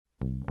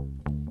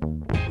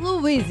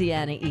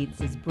Louisiana Eats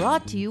is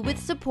brought to you with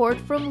support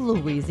from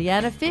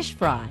Louisiana Fish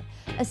Fry,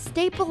 a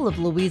staple of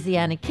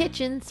Louisiana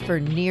kitchens for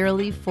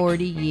nearly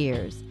 40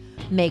 years.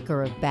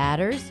 Maker of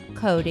batters,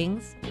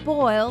 coatings,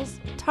 boils,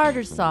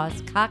 tartar sauce,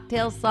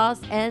 cocktail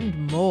sauce,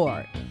 and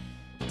more.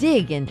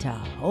 Dig into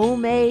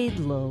homemade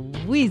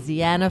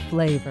Louisiana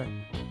flavor.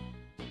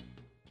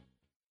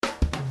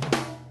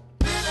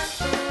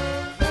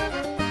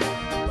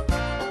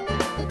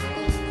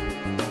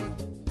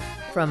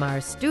 From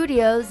our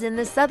studios in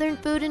the Southern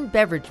Food and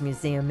Beverage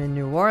Museum in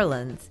New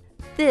Orleans,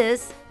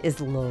 this is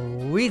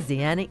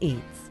Louisiana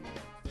Eats.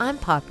 I'm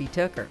Poppy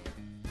Tooker.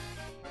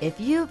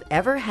 If you've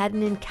ever had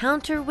an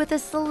encounter with a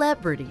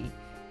celebrity,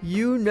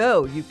 you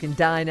know you can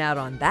dine out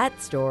on that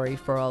story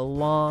for a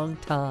long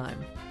time.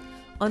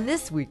 On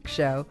this week's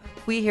show,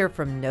 we hear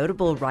from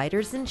notable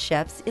writers and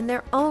chefs in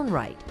their own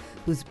right,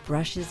 whose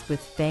brushes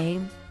with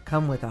fame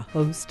come with a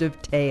host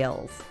of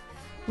tales.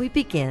 We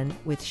begin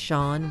with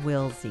Shawn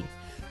Willsey,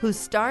 whose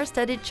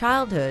star-studded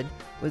childhood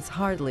was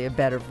hardly a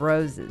bed of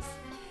roses.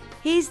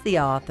 He's the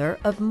author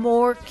of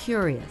More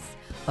Curious,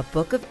 a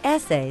book of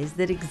essays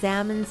that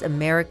examines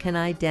American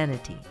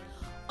identity,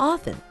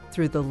 often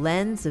through the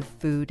lens of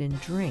food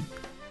and drink.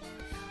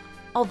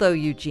 Although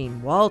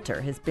Eugene Walter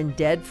has been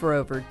dead for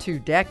over 2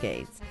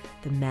 decades,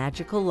 the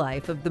magical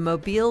life of the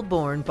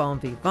Mobile-born bon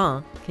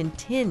vivant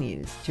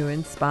continues to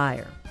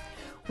inspire.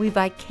 We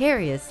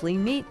vicariously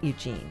meet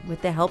Eugene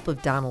with the help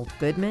of Donald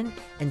Goodman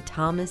and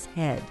Thomas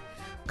Head,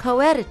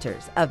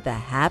 co-editors of The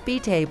Happy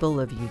Table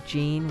of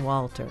Eugene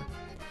Walter.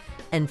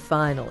 And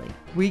finally,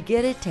 we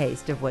get a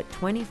taste of what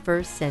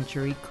 21st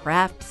century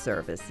craft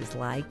service is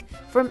like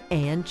from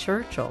Anne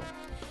Churchill.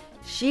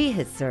 She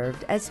has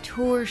served as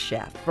tour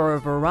chef for a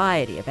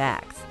variety of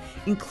acts,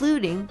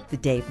 including the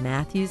Dave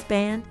Matthews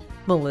Band,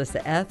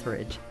 Melissa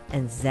Etheridge,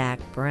 and Zac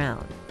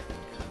Brown.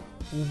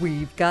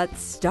 We've got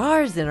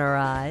stars in our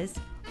eyes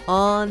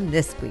on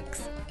this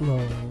week's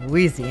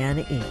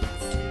Louisiana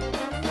Eats.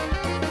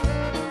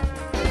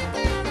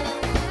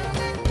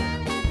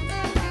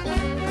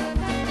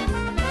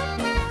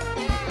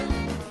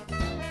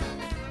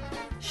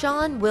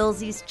 Shawn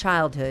Willsey's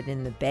childhood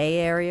in the Bay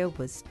Area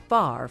was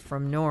far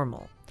from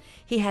normal.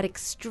 He had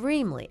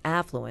extremely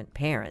affluent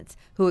parents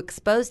who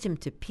exposed him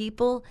to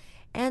people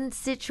and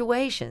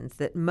situations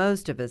that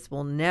most of us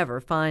will never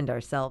find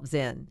ourselves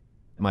in.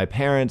 My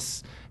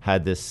parents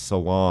had this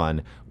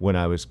salon when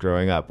I was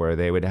growing up where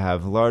they would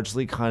have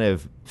largely kind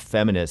of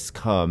feminists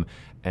come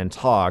and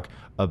talk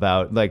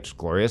about, like,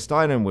 Gloria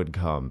Steinem would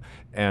come,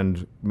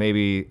 and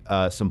maybe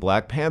some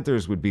Black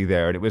Panthers would be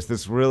there. And it was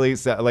this really,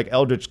 like,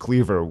 Eldridge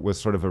Cleaver was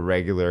sort of a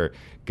regular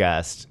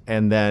guest.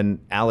 And then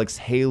Alex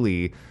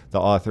Haley, the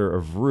author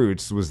of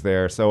Roots, was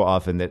there so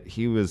often that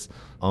he was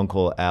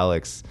Uncle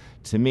Alex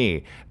to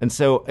me. And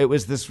so it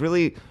was this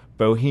really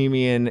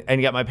bohemian,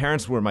 and yet my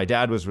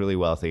dad was really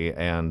wealthy,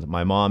 and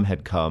my mom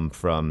had come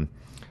from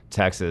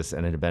Texas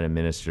and had been a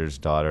minister's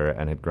daughter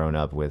and had grown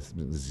up with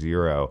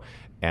zero,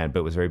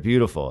 but was very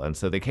beautiful. And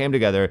so they came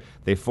together,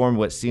 they formed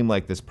what seemed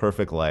like this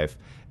perfect life,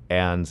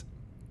 and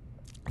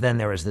then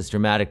there was this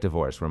dramatic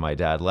divorce where my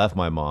dad left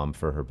my mom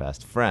for her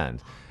best friend.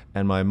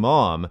 And my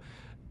mom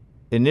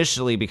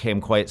initially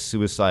became quite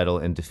suicidal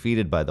and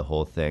defeated by the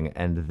whole thing,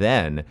 and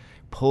then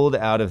pulled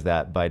out of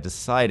that by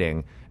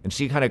deciding, and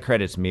she kind of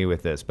credits me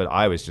with this, but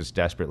I was just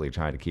desperately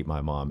trying to keep my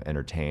mom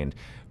entertained,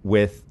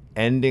 with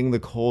ending the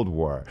Cold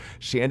War.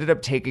 She ended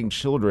up taking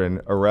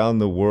children around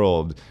the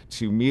world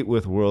to meet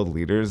with world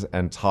leaders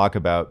and talk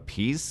about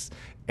peace.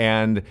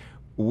 And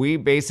we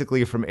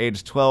basically, from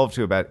age 12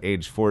 to about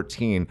age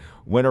 14,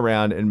 went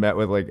around and met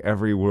with like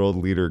every world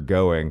leader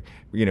going.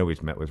 You know, we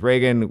met with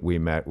Reagan, we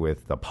met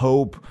with the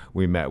Pope,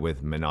 we met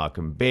with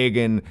Menachem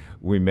Begin,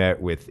 we met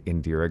with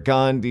Indira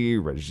Gandhi,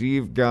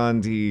 Rajiv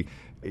Gandhi,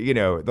 you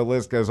know, the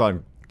list goes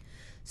on.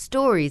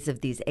 Stories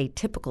of these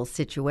atypical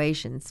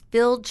situations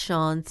filled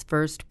Shawn's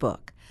first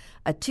book,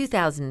 a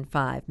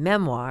 2005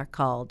 memoir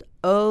called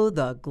Oh,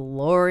 the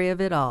Glory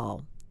of It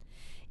All.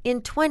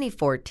 In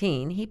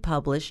 2014, he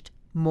published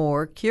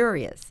More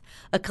Curious,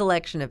 a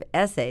collection of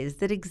essays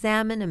that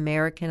examine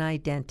American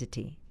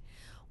identity.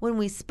 When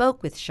we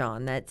spoke with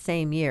Shawn that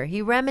same year,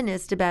 he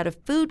reminisced about a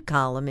food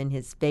column in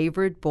his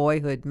favorite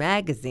boyhood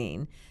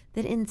magazine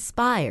that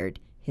inspired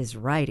his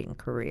writing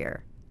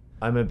career.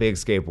 I'm a big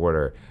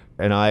skateboarder,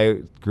 and I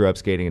grew up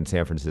skating in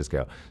San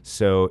Francisco.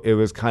 So it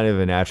was kind of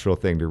a natural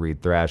thing to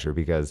read Thrasher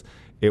because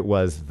it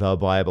was the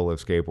Bible of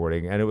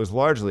skateboarding. And it was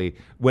largely,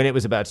 when it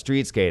was about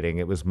street skating,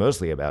 it was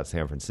mostly about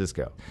San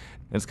Francisco.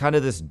 And it's kind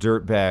of this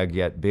dirtbag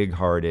yet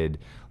big-hearted,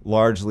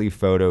 largely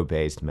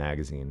photo-based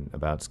magazine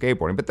about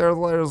skateboarding. But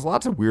there's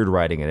lots of weird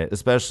writing in it,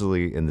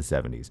 especially in the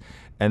 70s.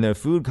 And the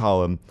food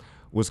column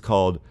was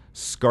called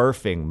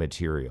Scarfing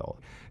Material.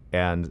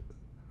 And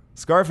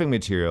Scarfing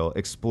Material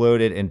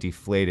exploded and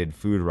deflated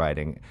food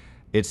writing.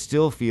 It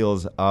still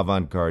feels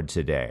avant-garde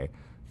today.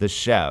 The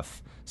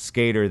chef,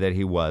 skater that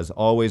he was,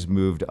 always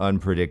moved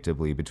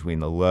unpredictably between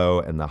the low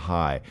and the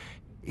high.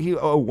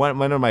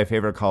 One of my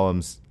favorite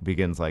columns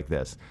begins like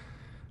this.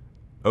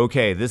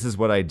 Okay, this is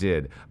what I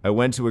did. I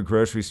went to a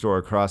grocery store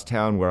across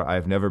town where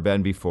I've never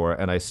been before,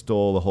 and I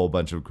stole a whole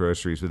bunch of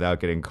groceries without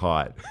getting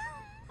caught.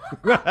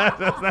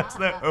 That's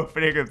the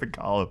opening of the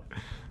column.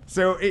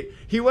 So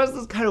he was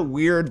this kind of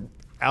weird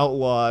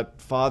outlaw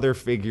father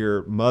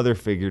figure, mother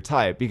figure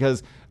type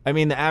because, I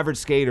mean, the average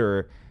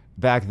skater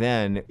back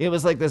then, it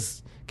was like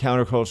this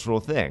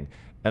countercultural thing.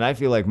 And I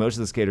feel like most of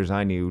the skaters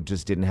I knew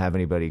just didn't have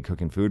anybody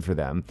cooking food for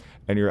them.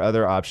 And your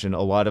other option,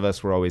 a lot of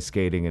us were always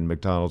skating in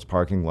McDonald's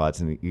parking lots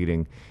and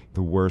eating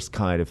the worst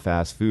kind of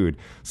fast food.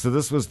 So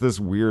this was this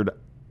weird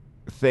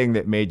thing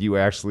that made you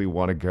actually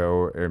want to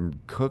go and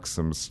cook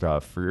some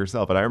stuff for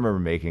yourself. And I remember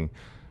making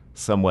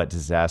somewhat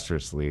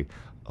disastrously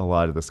a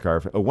lot of the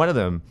scarf. One of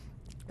them,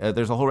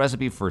 there's a whole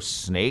recipe for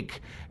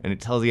snake, and it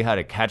tells you how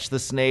to catch the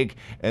snake.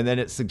 And then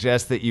it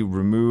suggests that you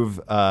remove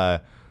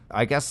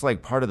I guess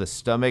like part of the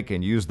stomach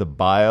and use the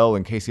bile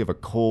in case you have a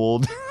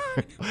cold.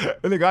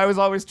 And the guy was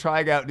always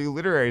trying out new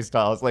literary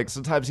styles. Like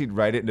sometimes he'd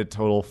write it in a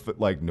total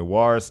like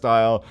noir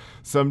style.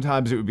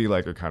 Sometimes it would be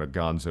like a kind of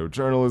gonzo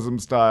journalism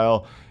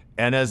style.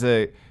 And as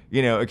a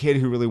kid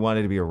who really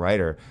wanted to be a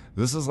writer,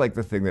 this is like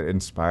the thing that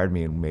inspired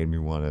me and made me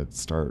want to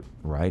start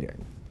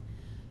writing.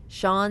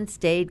 Sean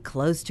stayed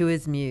close to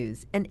his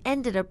muse and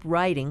ended up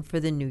writing for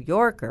The New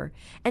Yorker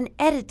and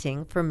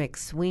editing for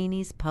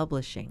McSweeney's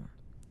Publishing.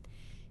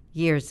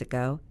 Years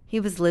ago,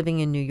 he was living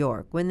in New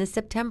York when the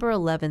September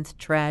 11th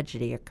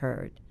tragedy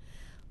occurred.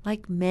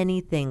 Like many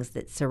things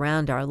that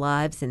surround our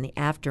lives in the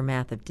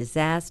aftermath of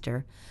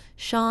disaster,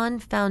 Sean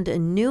found a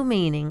new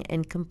meaning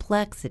and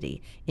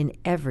complexity in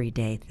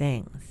everyday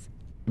things.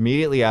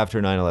 Immediately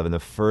after 9/11, the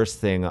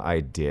first thing I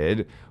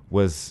did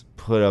was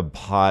put a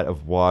pot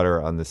of water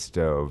on the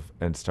stove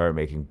and start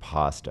making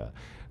pasta.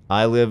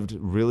 I lived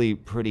really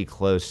pretty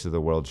close to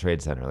the World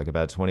Trade Center, like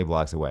about 20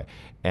 blocks away.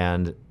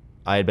 And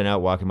I had been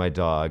out walking my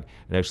dog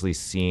and actually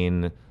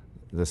seen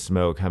the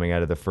smoke coming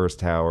out of the first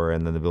tower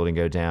and then the building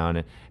go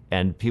down.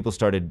 And people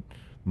started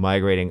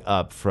migrating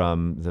up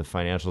from the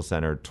financial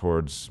center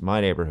towards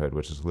my neighborhood,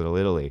 which is Little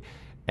Italy.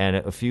 And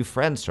a few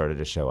friends started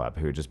to show up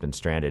who had just been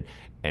stranded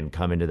and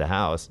come into the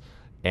house.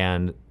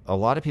 And a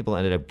lot of people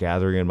ended up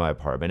gathering in my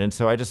apartment. And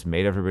so I just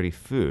made everybody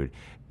food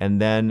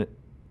and then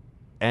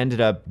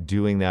ended up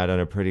doing that on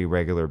a pretty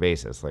regular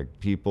basis. Like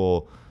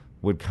people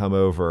would come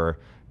over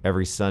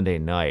every Sunday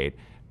night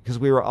because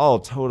we were all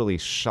totally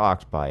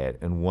shocked by it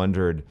and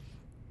wondered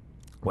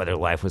whether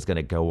life was going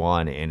to go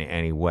on in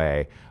any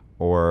way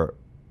or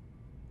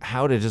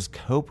how to just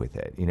cope with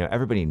it. You know,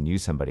 everybody knew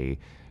somebody.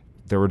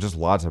 There were just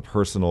lots of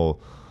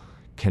personal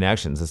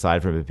connections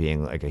aside from it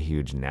being like a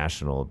huge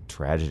national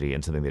tragedy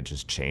and something that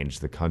just changed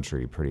the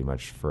country pretty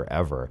much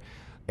forever.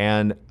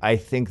 And I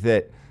think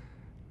that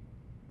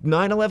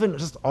 9/11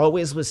 just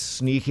always was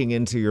sneaking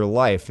into your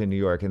life in New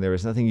York, and there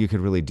was nothing you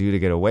could really do to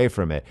get away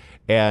from it.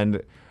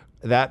 And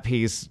that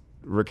piece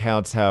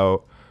recounts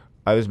how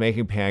I was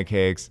making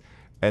pancakes,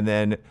 and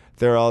then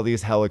there are all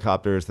these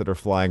helicopters that are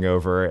flying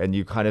over, and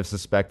you kind of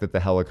suspect that the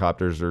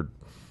helicopters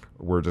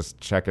were just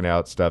checking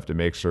out stuff to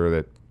make sure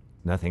that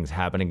nothing's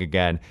happening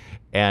again.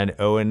 And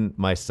Owen,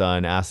 my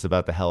son, asked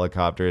about the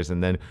helicopters,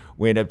 and then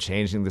we end up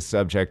changing the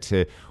subject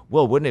to,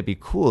 well, wouldn't it be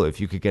cool if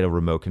you could get a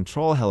remote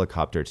control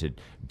helicopter to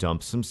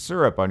dump some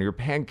syrup on your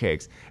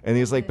pancakes? And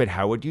he's like, but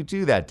how would you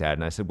do that, Dad?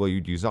 And I said, well,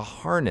 you'd use a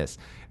harness.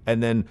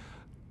 And then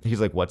he's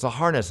like, what's a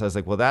harness? I was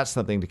like, well, that's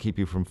something to keep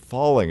you from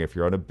falling if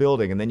you're on a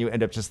building. And then you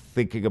end up just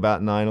thinking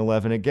about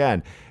 9/11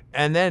 again.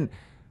 And then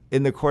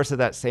in the course of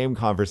that same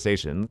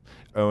conversation,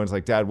 Owen's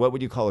like, Dad, what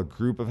would you call a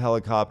group of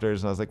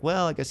helicopters? And I was like,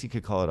 well, I guess you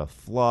could call it a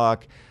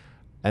flock.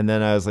 And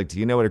then I was like, do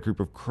you know what a group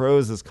of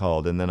crows is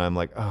called? And then I'm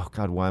like, oh,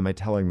 God, why am I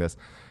telling this?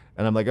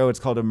 And I'm like, oh, it's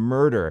called a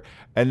murder.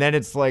 And then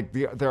it's like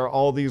there are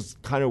all these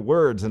kind of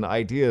words and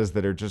ideas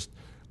that are just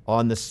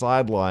on the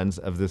sidelines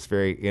of this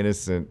very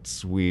innocent,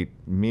 sweet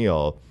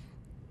meal.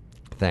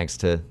 Thanks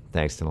to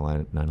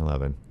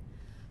 9/11.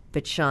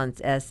 But Sean's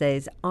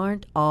essays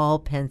aren't all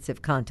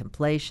pensive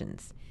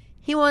contemplations.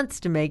 He wants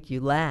to make you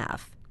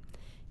laugh.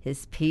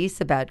 His piece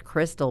about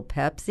Crystal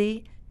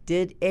Pepsi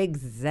did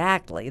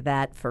exactly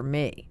that for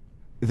me.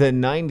 The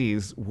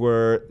 90s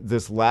were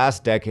this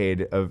last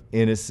decade of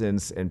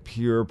innocence and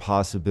pure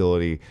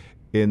possibility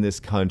in this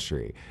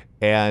country.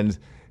 And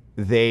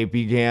they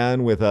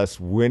began with us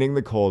winning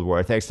the Cold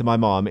War, thanks to my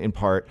mom in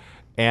part.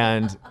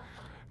 And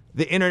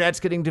the internet's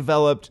getting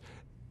developed.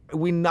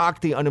 We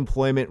knocked the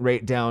unemployment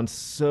rate down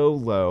so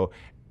low,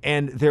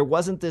 and there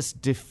wasn't this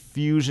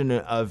diffusion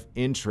of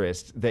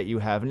interest that you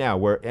have now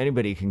where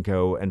anybody can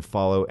go and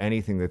follow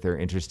anything that they're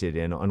interested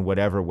in on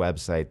whatever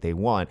website they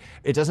want.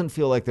 It doesn't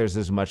feel like there's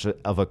as much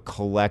of a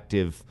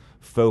collective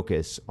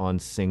focus on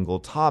single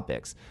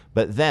topics.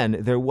 But then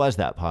there was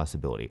that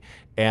possibility.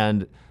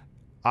 And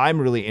I'm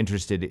really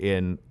interested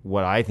in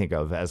what I think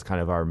of as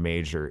kind of our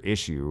major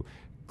issue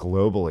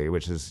globally,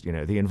 which is,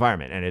 the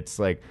environment. And it's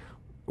like,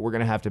 we're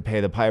going to have to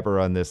pay the piper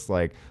on this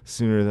like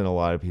sooner than a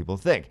lot of people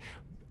think.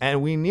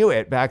 And we knew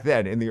it back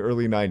then in the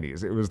early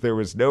 90s. There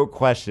was no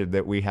question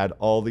that we had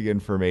all the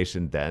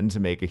information then to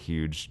make a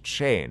huge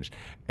change.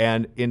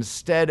 And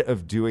instead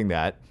of doing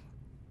that,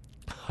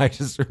 I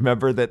just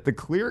remember that the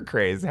Clear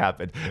Craze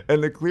happened.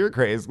 And the Clear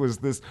Craze was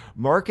this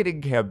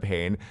marketing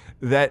campaign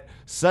that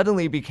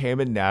suddenly became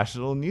a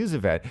national news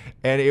event.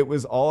 And it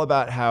was all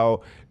about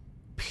how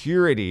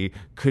purity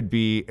could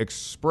be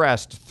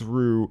expressed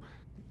through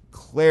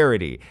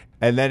clarity.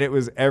 And then it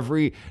was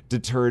every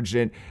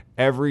detergent,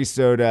 every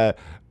soda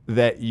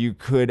that you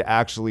could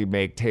actually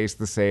make taste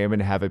the same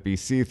and have it be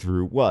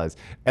see-through was.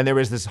 And there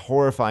was this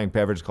horrifying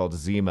beverage called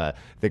Zima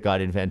that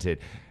got invented.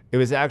 It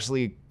was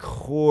actually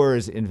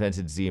Coors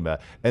invented Zima,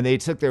 and they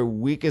took their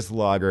weakest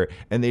lager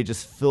and they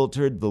just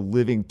filtered the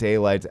living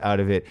daylights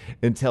out of it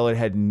until it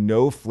had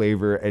no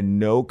flavor and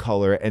no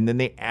color. And then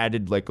they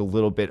added like a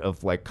little bit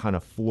of like kind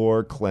of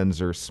floor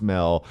cleanser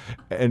smell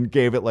and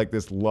gave it like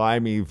this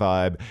limey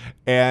vibe.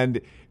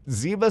 And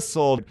Zima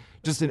sold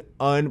just an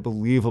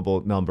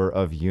unbelievable number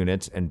of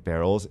units and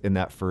barrels in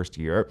that first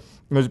year.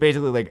 It was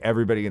basically like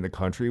everybody in the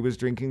country was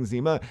drinking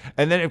Zima.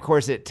 And then, of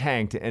course, it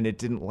tanked and it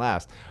didn't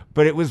last.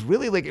 But it was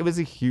really like, it was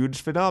a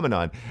huge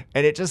phenomenon.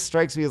 And it just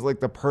strikes me as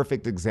like the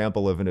perfect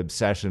example of an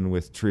obsession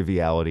with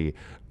triviality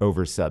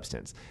over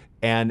substance.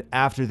 And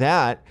after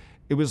that,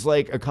 it was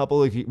like a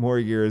couple of more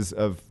years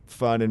of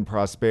fun and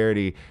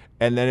prosperity.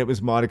 And then it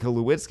was Monica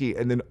Lewinsky.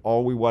 And then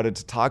all we wanted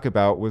to talk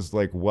about was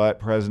like what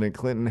President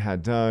Clinton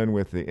had done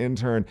with the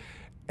intern.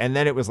 And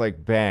then it was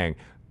like, bang,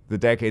 the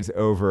decade's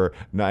over.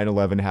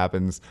 9/11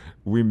 happens.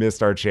 We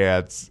missed our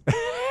chance.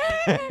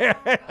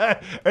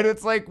 And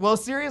it's like, well,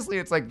 seriously,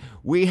 it's like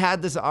we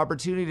had this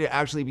opportunity to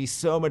actually be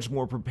so much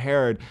more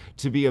prepared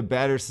to be a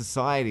better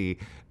society.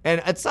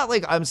 And it's not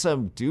like I'm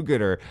some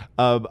do-gooder.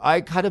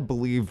 I kind of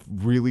believe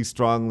really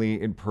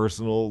strongly in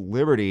personal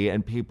liberty,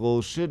 and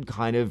people should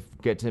kind of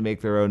get to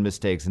make their own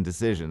mistakes and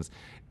decisions.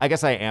 I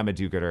guess I am a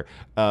do-gooder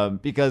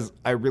because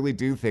I really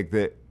do think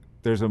that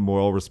there's a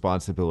moral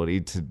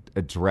responsibility to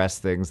address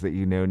things that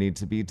you know need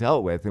to be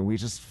dealt with. And we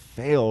just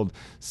failed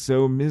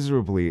so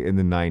miserably in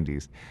the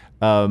 90s.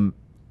 I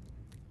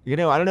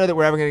don't know that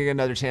we're ever going to get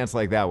another chance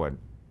like that one.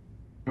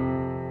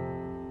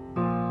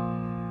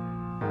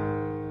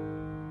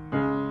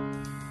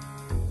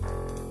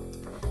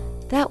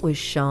 That was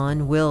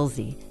Sean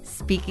Wilsey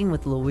speaking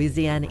with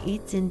Louisiana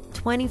Eats in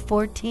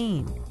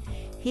 2014.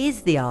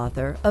 He's the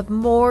author of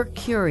More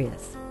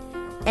Curious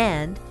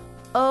and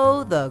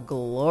Oh, the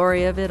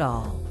Glory of It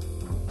All.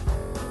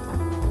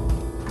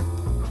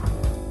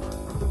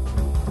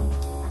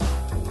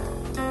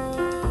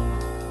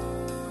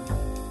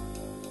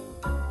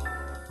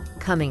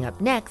 Coming up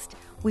next,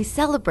 we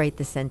celebrate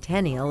the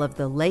centennial of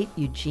the late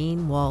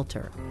Eugene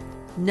Walter,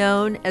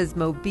 known as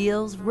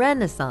Mobile's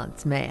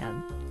Renaissance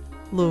Man.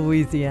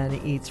 Louisiana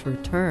Eats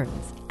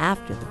returns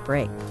after the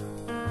break.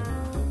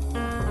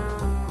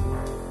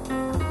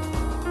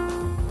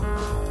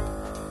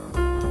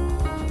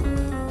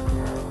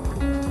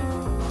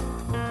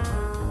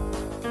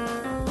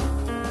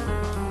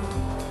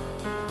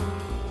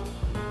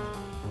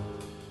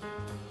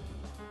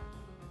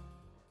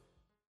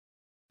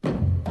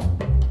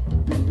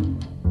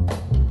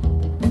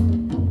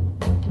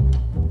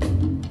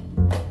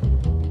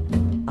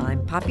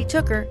 Poppy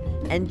Tooker,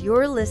 and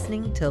you're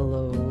listening to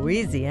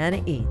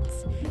Louisiana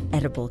Eats,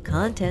 edible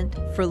content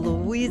for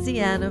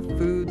Louisiana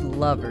food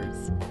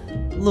lovers.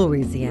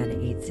 Louisiana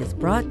Eats is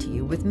brought to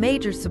you with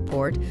major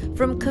support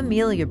from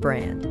Camellia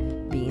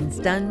Brand, beans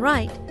done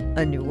right,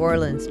 a New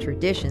Orleans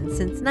tradition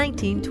since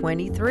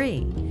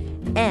 1923,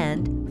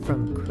 and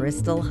from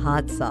Crystal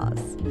Hot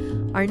Sauce.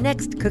 Our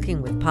next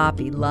Cooking with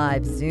Poppy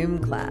live Zoom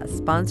class,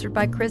 sponsored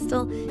by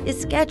Crystal,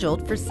 is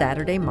scheduled for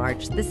Saturday,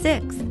 March the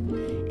 6th.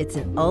 It's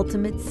an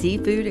ultimate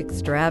seafood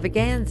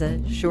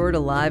extravaganza, sure to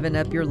liven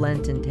up your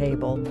Lenten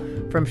table.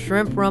 From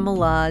shrimp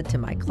remoulade to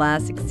my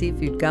classic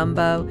seafood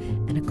gumbo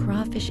and a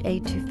crawfish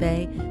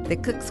etouffee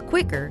that cooks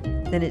quicker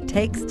than it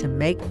takes to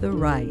make the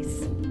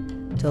rice.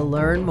 To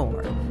learn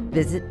more,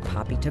 visit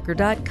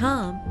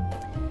poppytooker.com.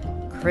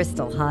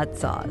 Crystal Hot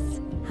Sauce,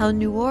 how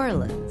New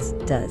Orleans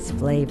does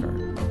flavor.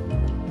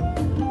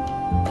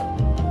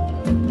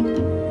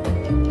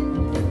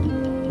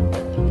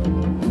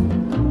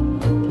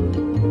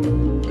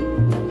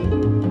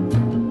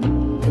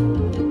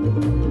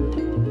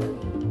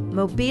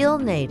 Mobile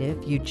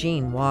native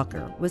Eugene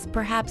Walker was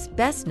perhaps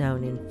best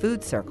known in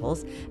food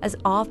circles as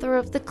author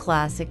of the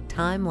classic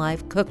Time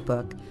Life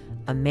cookbook,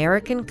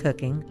 American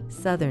Cooking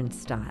Southern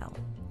Style.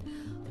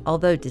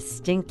 Although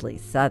distinctly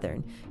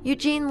Southern,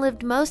 Eugene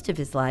lived most of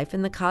his life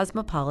in the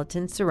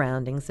cosmopolitan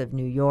surroundings of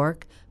New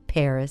York,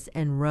 Paris,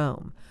 and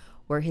Rome,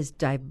 where his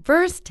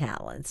diverse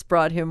talents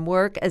brought him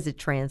work as a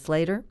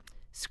translator,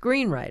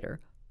 screenwriter,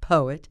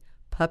 poet,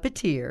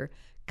 puppeteer,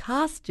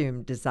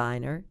 costume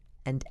designer,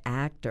 and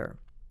actor.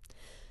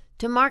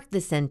 To mark the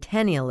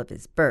centennial of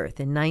his birth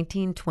in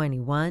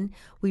 1921,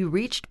 we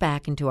reached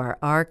back into our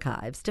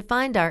archives to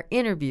find our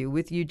interview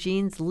with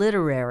Eugene's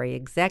literary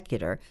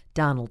executor,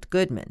 Donald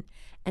Goodman,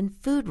 and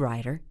food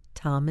writer,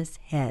 Thomas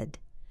Head.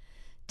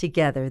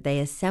 Together, they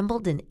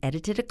assembled and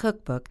edited a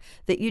cookbook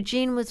that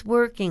Eugene was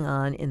working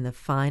on in the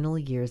final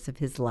years of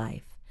his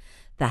life,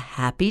 The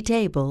Happy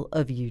Table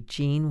of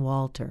Eugene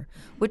Walter,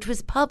 which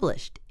was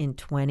published in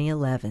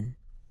 2011.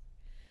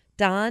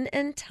 Don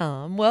and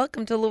Tom,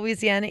 welcome to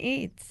Louisiana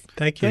Eats.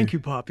 Thank you. Thank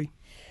you, Poppy.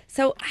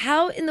 So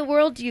how in the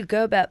world do you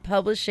go about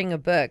publishing a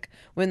book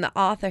when the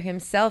author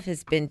himself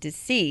has been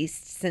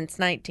deceased since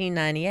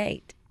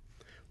 1998?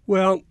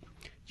 Well,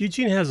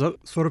 Eugene has a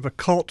sort of a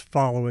cult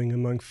following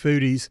among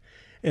foodies,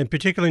 and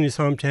particularly in his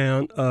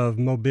hometown of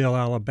Mobile,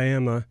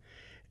 Alabama.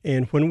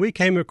 And when we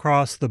came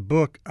across the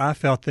book, I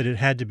felt that it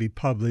had to be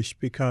published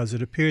because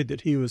it appeared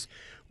that he was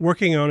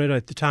working on it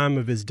at the time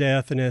of his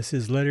death, and as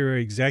his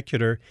literary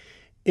executor,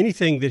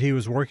 anything that he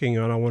was working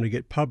on, I want to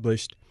get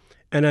published.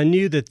 And I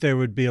knew that there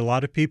would be a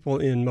lot of people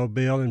in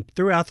Mobile and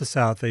throughout the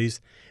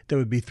Southeast that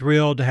would be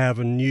thrilled to have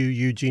a new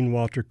Eugene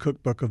Walter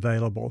cookbook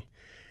available.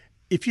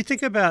 If you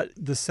think about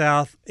the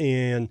South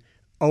and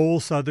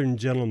old Southern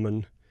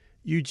gentlemen,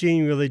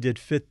 Eugene really did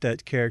fit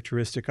that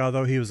characteristic.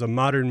 Although he was a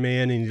modern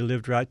man and he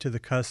lived right to the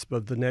cusp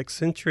of the next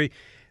century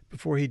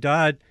before he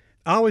died,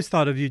 I always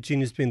thought of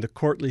Eugene as being the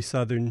courtly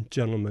Southern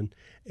gentleman.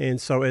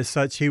 And so as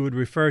such, he would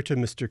refer to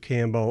Mr.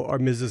 Campbell or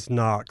Mrs.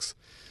 Knox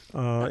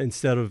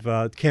instead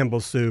of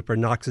Campbell's soup or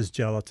Knox's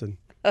gelatin.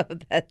 Oh,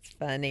 that's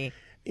funny.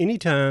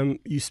 Anytime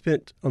you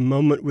spent a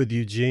moment with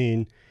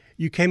Eugene,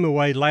 you came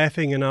away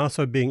laughing and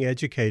also being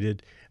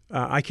educated.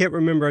 I can't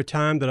remember a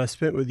time that I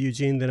spent with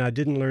Eugene that I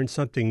didn't learn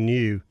something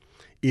new,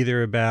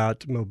 either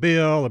about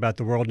Mobile, about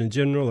the world in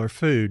general, or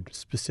food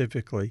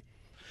specifically.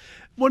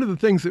 One of the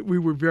things that we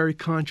were very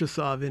conscious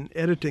of in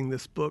editing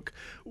this book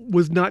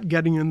was not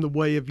getting in the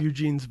way of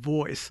Eugene's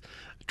voice,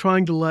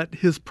 trying to let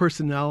his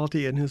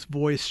personality and his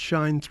voice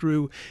shine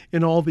through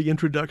in all the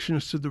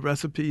introductions to the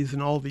recipes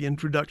and all the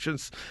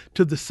introductions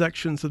to the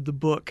sections of the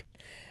book.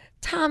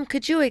 Tom,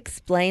 could you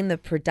explain the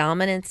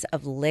predominance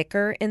of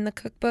liquor in the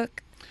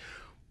cookbook?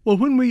 Well,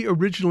 when we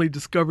originally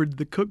discovered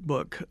the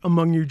cookbook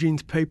among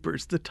Eugene's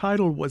papers, the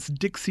title was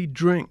Dixie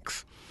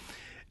Drinks.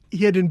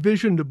 He had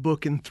envisioned a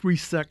book in 3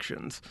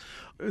 sections.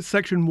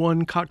 Section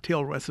 1,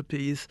 cocktail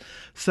recipes.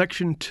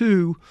 Section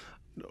 2,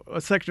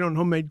 a section on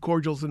homemade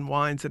cordials and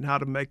wines and how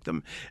to make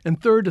them.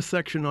 And third, a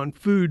section on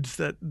foods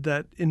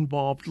that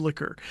involved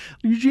liquor.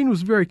 Eugene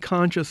was very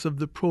conscious of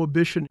the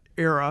Prohibition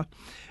era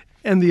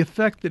and the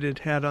effect that it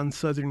had on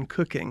Southern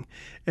cooking.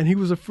 And he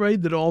was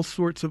afraid that all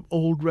sorts of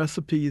old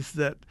recipes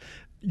that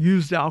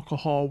used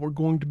alcohol were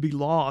going to be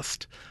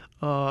lost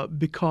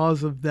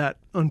because of that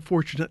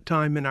unfortunate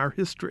time in our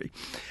history.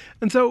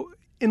 And so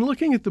in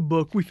looking at the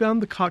book, we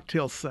found the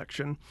cocktail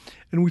section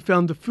and we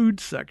found the food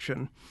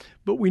section,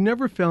 but we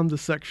never found the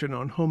section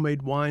on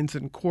homemade wines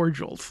and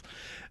cordials.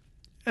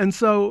 And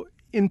so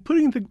in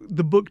putting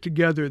the book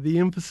together, the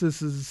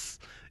emphasis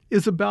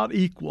is about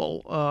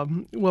equal,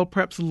 well,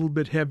 perhaps a little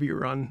bit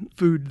heavier on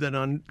food than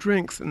on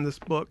drinks in this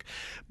book.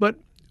 But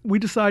we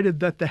decided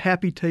that The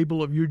Happy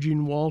Table of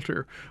Eugene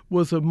Walter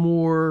was a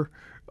more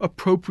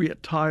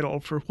appropriate title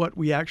for what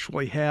we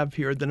actually have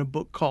here than a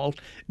book called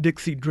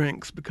Dixie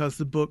Drinks, because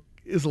the book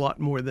is a lot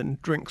more than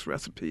drinks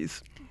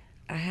recipes.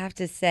 I have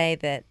to say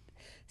that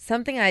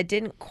something I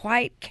didn't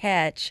quite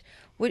catch.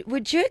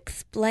 Would you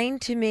explain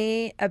to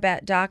me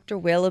about Dr.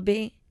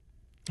 Willoughby?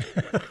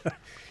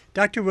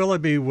 Dr.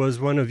 Willoughby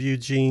was one of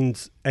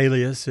Eugene's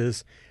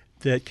aliases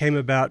that came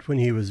about when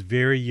he was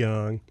very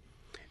young.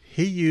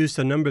 He used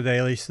a number of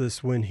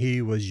aliases when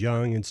he was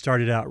young and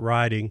started out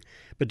writing,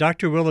 but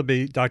Dr.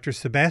 Willoughby, Dr.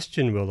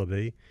 Sebastian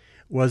Willoughby,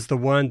 was the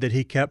one that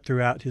he kept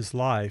throughout his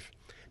life.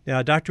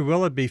 Now, Dr.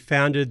 Willoughby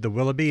founded the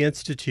Willoughby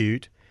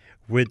Institute,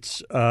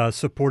 which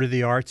supported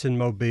the arts in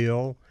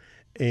Mobile,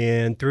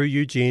 and through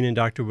Eugene and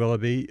Dr.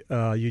 Willoughby,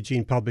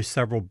 Eugene published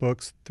several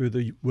books through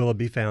the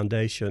Willoughby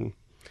Foundation.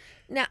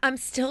 Now, I'm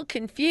still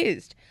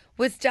confused.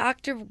 Was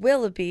Dr.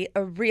 Willoughby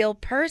a real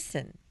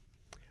person?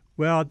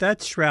 Well,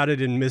 that's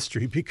shrouded in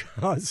mystery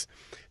because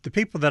the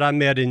people that I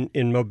met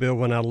in Mobile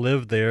when I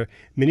lived there,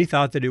 many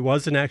thought that it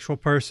was an actual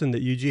person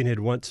that Eugene had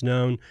once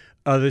known.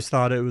 Others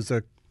thought it was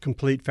a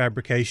complete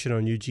fabrication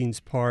on Eugene's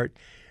part,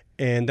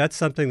 and that's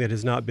something that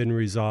has not been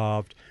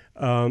resolved.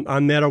 I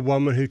met a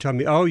woman who told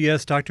me, oh,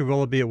 yes, Dr.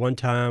 Willoughby at one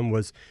time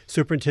was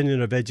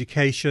superintendent of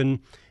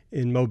education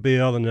in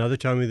Mobile, and another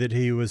told me that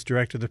he was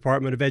director of the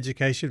Department of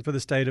Education for the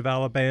state of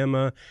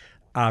Alabama.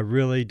 I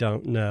really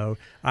don't know.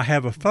 I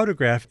have a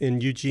photograph in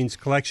Eugene's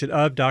collection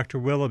of Dr.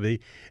 Willoughby,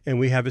 and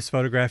we have his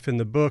photograph in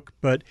the book,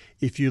 but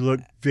if you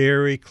look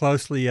very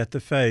closely at the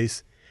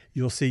face,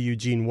 you'll see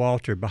Eugene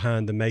Walter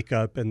behind the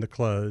makeup and the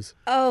clothes.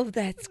 Oh,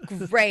 that's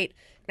great.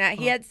 Now,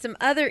 he had some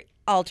other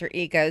alter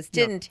egos,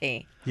 didn't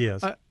he?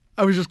 Yes.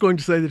 I was just going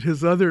to say that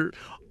his other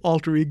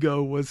alter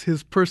ego was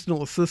his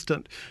personal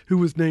assistant, who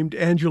was named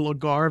Angela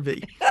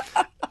Garvey.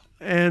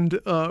 And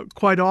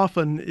quite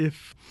often,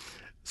 if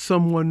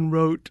someone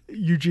wrote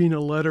Eugene a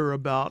letter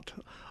about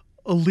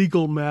a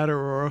legal matter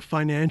or a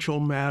financial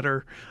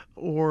matter,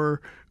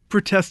 or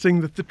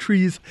protesting that the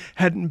trees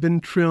hadn't been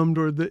trimmed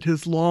or that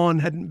his lawn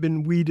hadn't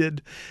been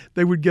weeded,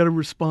 they would get a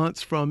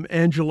response from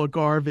Angela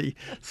Garvey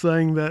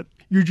saying that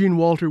Eugene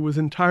Walter was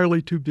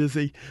entirely too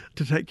busy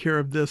to take care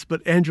of this,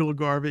 but Angela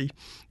Garvey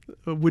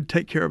would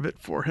take care of it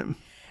for him.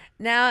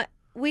 Now,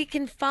 we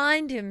can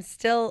find him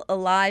still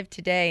alive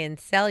today in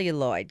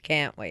celluloid,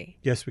 can't we?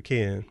 Yes, we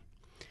can.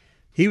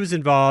 He was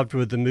involved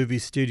with the movie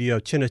studio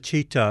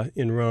Cinecittà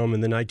in Rome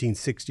in the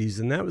 1960s,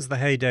 and that was the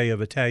heyday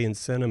of Italian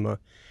cinema.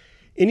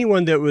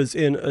 Anyone that was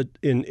in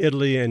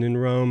Italy and in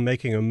Rome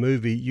making a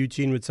movie,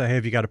 Eugene would say, "Hey,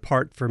 have you got a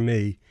part for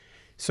me?"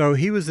 So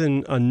he was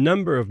in a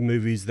number of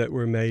movies that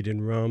were made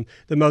in Rome.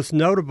 The most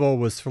notable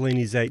was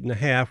Fellini's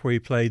 8½, where he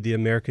played the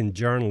American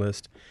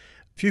journalist.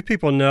 Few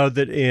people know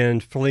that in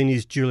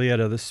Fellini's Juliet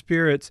of the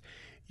Spirits,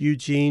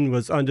 Eugene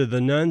was under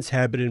the nun's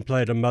habit and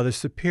played a Mother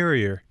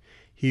Superior.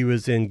 He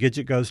was in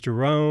Gidget Goes to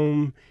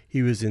Rome.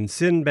 He was in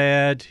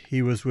Sinbad.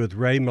 He was with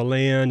Ray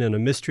Milland in a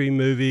mystery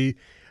movie.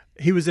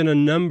 He was in a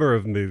number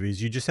of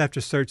movies. You just have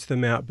to search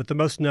them out. But the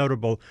most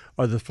notable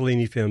are the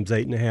Fellini films,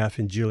 8½,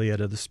 and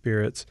Juliet of the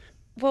Spirits.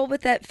 Well,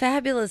 with that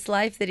fabulous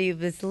life that he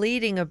was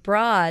leading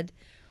abroad,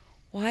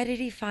 why did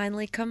he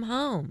finally come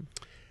home?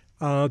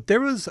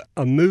 There was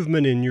a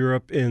movement in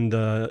Europe in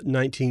the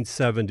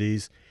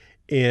 1970s.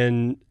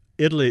 In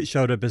Italy, it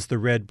showed up as the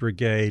Red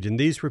Brigade, and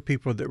these were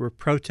people that were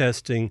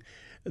protesting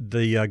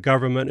the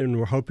government and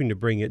were hoping to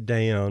bring it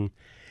down.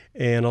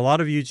 And a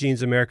lot of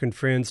Eugene's American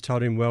friends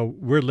told him, well,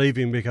 we're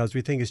leaving because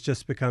we think it's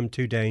just become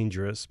too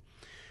dangerous.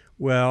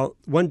 Well,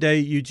 one day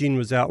Eugene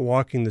was out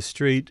walking the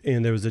street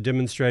and there was a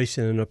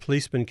demonstration and a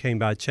policeman came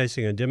by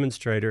chasing a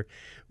demonstrator.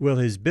 Well,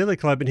 his billy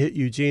club had hit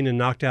Eugene and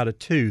knocked out a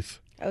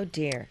tooth. Oh,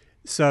 dear.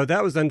 So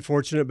that was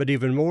unfortunate, but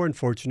even more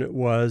unfortunate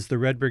was the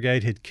Red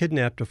Brigade had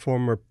kidnapped a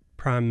former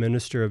Prime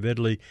Minister of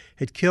Italy,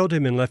 had killed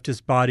him and left his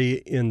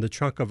body in the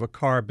trunk of a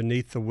car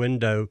beneath the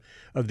window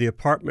of the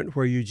apartment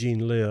where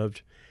Eugene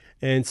lived.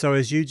 And so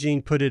as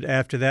Eugene put it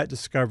after that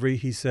discovery,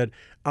 he said,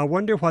 I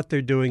wonder what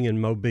they're doing in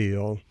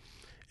Mobile.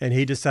 And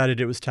he decided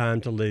it was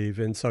time to leave.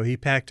 And so he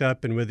packed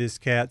up and with his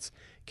cats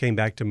came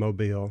back to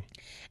Mobile.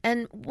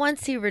 And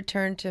once he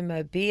returned to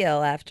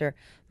Mobile after,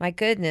 my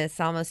goodness,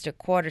 almost a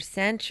quarter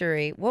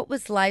century, what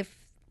was life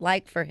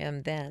like for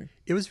him then?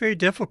 It was very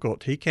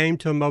difficult. He came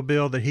to a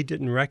Mobile that he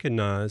didn't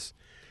recognize.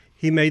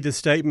 He made the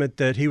statement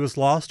that he was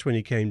lost when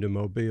he came to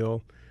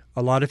Mobile.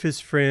 A lot of his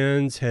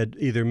friends had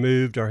either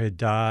moved or had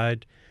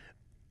died.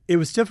 It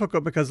was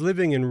difficult because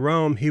living in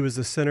Rome, he was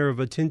the center of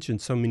attention.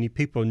 So many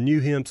people knew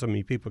him. So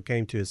many people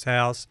came to his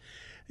house.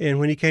 And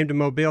when he came to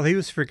Mobile, he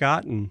was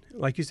forgotten.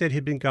 Like you said,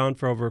 he'd been gone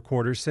for over a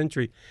quarter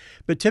century.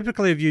 But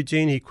typically of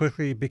Eugene, he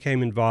quickly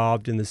became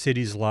involved in the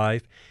city's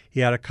life.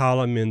 He had a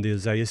column in the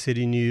Azalea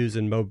City News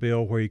in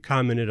Mobile where he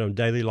commented on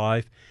daily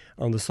life,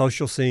 on the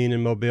social scene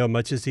in Mobile,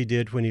 much as he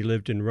did when he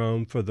lived in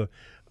Rome for the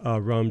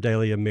Rome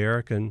Daily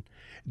American.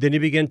 Then he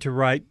began to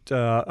write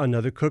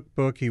another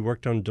cookbook. He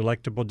worked on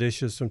Delectable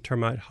Dishes from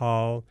Termite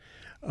Hall.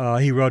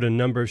 He wrote a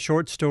number of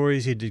short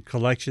stories. He did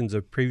collections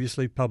of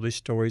previously published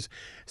stories.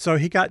 So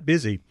he got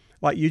busy.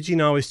 Like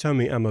Eugene always told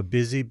me, I'm a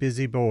busy,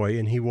 busy boy,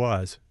 and he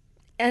was.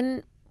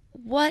 And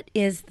what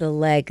is the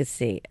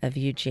legacy of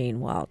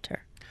Eugene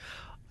Walter?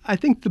 I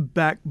think the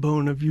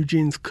backbone of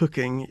Eugene's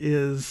cooking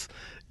is,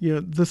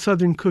 the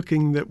Southern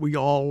cooking that we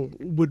all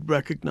would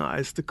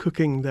recognize, the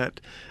cooking that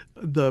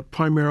the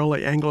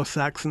primarily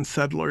Anglo-Saxon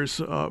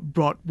settlers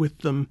brought with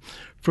them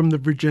from the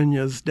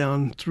Virginias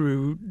down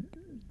through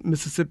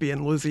Mississippi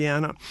and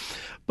Louisiana.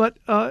 But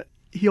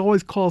he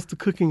always calls the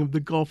cooking of the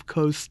Gulf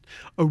Coast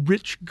a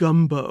rich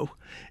gumbo.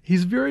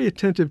 He's very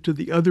attentive to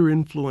the other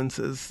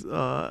influences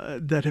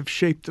that have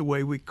shaped the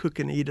way we cook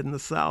and eat in the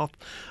South.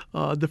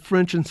 The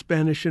French and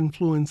Spanish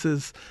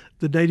influences,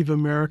 the Native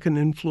American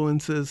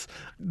influences,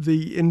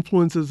 the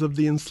influences of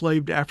the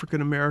enslaved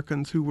African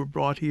Americans who were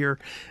brought here.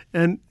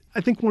 And I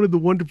think one of the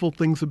wonderful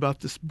things about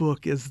this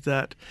book is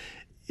that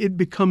it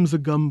becomes a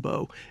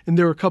gumbo, and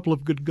there are a couple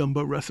of good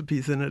gumbo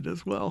recipes in it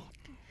as well.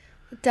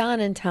 Don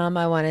and Tom,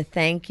 I want to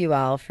thank you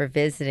all for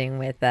visiting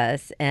with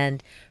us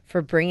and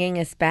for bringing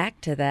us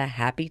back to the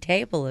happy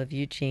table of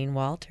Eugene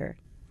Walter.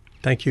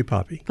 Thank you,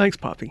 Poppy. Thanks,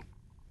 Poppy.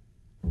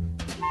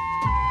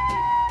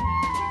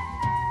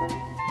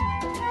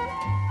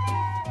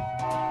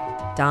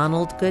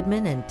 Donald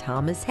Goodman and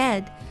Thomas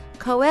Head,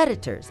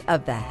 co-editors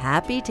of The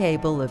Happy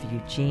Table of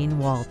Eugene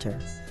Walter.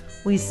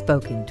 We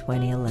spoke in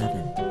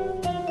 2011.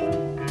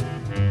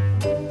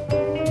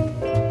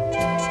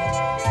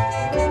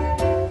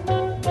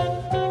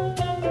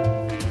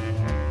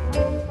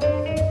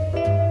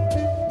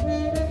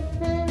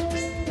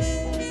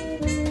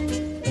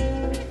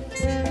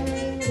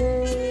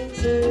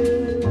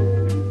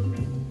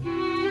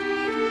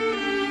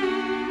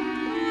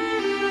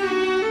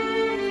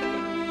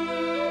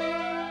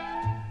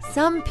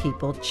 Some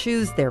people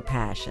choose their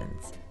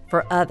passions.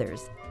 For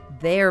others,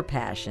 their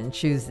passion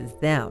chooses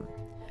them.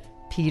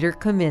 Peter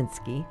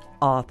Kaminsky,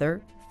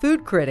 author,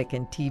 food critic,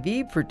 and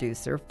TV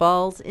producer,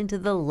 falls into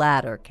the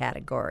latter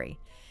category.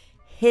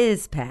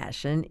 His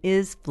passion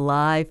is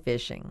fly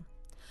fishing.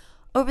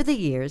 Over the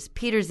years,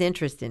 Peter's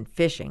interest in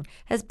fishing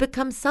has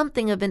become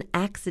something of an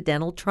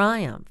accidental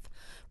triumph,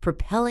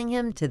 propelling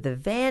him to the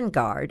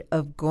vanguard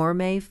of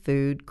gourmet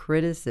food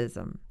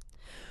criticism.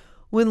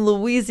 When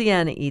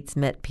Louisiana Eats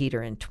met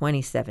Peter in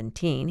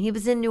 2017, he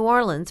was in New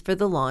Orleans for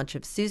the launch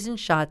of Susan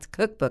Schott's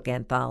cookbook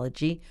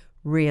anthology,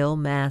 Real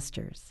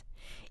Masters.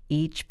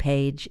 Each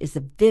page is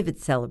a vivid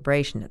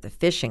celebration of the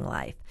fishing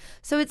life,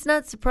 so it's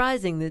not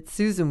surprising that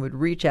Susan would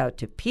reach out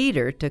to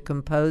Peter to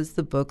compose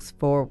the book's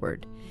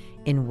foreword,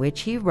 in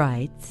which he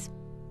writes,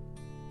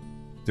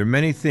 "There are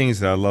many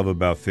things that I love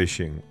about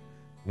fishing.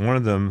 One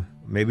of them,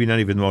 maybe not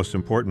even the most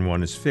important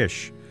one, is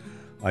fish.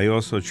 I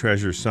also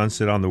treasure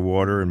sunset on the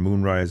water and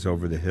moonrise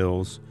over the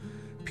hills,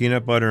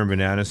 peanut butter and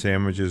banana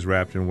sandwiches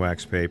wrapped in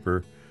wax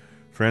paper,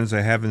 friends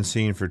I haven't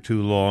seen for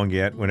too long,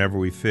 yet whenever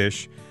we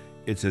fish,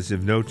 it's as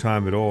if no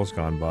time at all has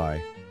gone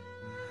by.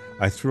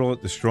 I thrill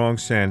at the strong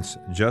sense,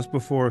 just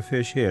before a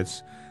fish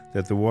hits,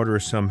 that the water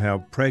is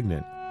somehow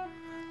pregnant.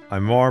 I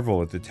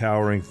marvel at the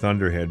towering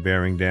thunderhead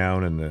bearing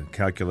down and the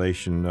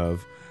calculation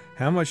of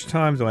how much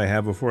time do I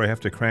have before I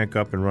have to crank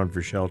up and run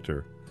for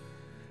shelter.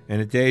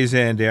 And at day's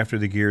end, after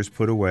the gear's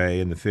put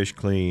away and the fish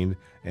cleaned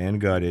and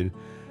gutted,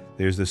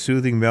 there's the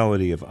soothing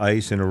melody of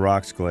ice in a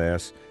rocks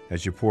glass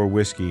as you pour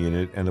whiskey in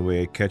it, and the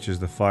way it catches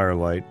the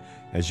firelight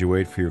as you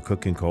wait for your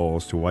cooking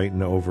coals to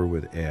whiten over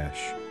with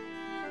ash."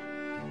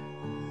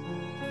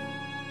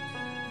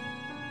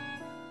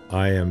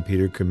 I am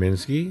Peter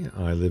Kaminsky.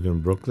 I live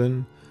in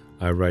Brooklyn.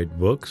 I write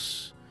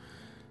books,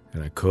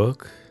 and I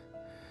cook,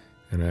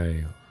 and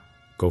I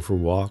go for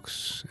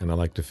walks, and I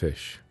like to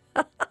fish.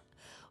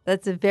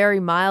 That's a very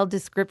mild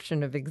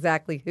description of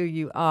exactly who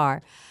you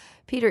are.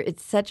 Peter,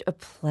 it's such a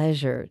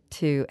pleasure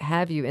to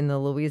have you in the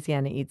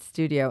Louisiana Eats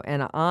studio,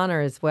 and an honor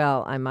as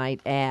well, I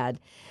might add.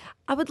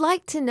 I would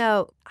like to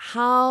know,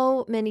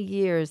 how many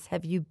years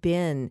have you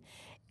been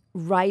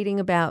writing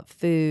about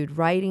food,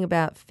 writing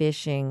about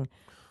fishing?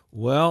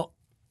 Well,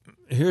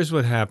 here's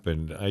what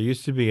happened. I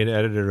used to be an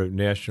editor of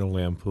National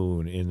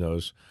Lampoon in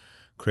those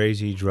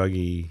crazy,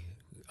 druggy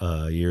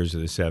years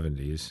of the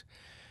 70s,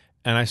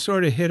 and I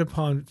sort of hit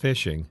upon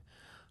fishing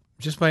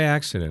just by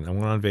accident. I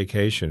went on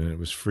vacation, and it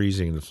was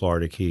freezing in the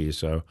Florida Keys,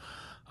 so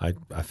I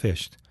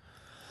fished.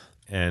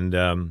 And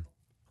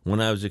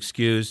when I was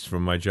excused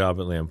from my job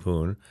at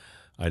Lampoon,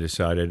 I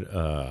decided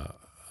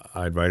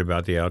I'd write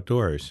about the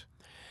outdoors.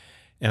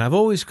 And I've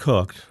always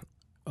cooked.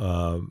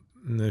 And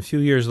a few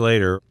years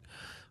later,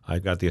 I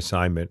got the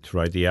assignment to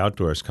write the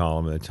outdoors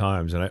column in the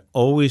Times, and I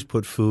always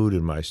put food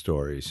in my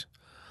stories.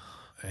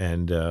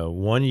 And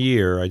one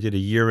year, I did a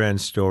year-end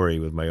story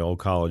with my old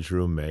college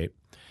roommate,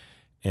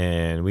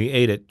 and we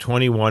ate at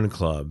 21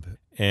 Club.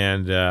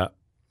 And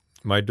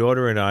my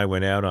daughter and I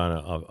went out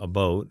on a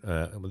boat.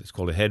 It's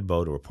called a head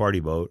boat or a party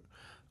boat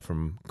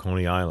from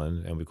Coney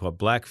Island, and we caught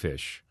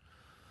blackfish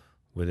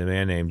with a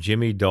man named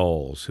Jimmy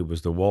Doles, who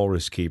was the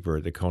walrus keeper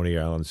at the Coney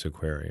Islands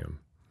Aquarium.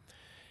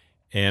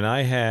 And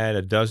I had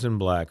a dozen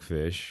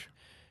blackfish,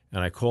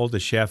 and I called the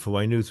chef who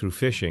I knew through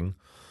fishing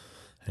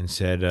and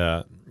said,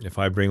 if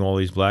I bring all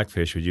these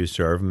blackfish, would you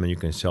serve them and you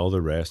can sell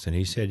the rest? And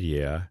he said,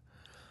 yeah.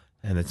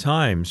 And the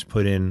Times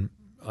put in,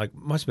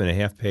 must have been a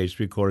half-page,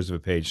 three-quarters of a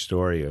page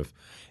story of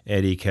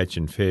Eddie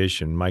catching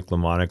fish and Mike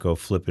LaMonaco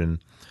flipping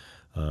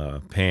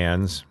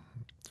pans,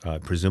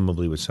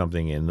 presumably with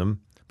something in them.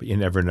 But you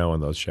never know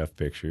in those chef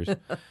pictures.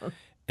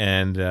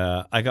 And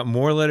I got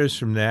more letters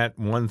from that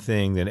one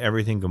thing than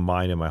everything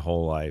combined in my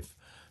whole life.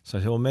 So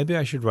I said, well, maybe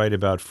I should write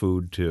about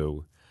food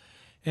too.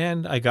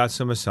 And I got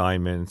some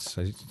assignments.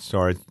 I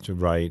started to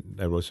write.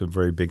 I wrote some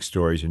very big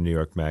stories in New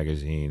York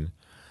Magazine.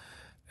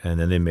 And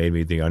then they made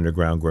me the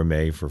Underground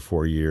Gourmet for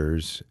 4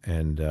 years.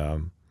 And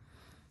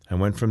I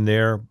went from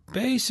there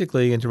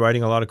basically into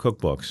writing a lot of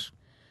cookbooks.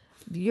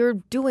 You're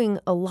doing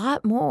a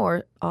lot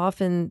more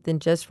often than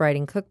just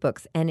writing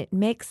cookbooks, and it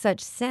makes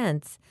such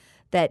sense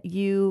that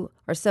you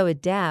are so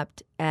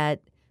adept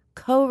at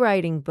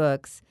co-writing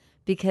books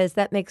because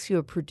that makes you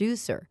a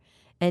producer,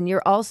 and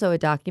you're also a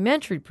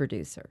documentary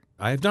producer.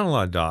 I've done a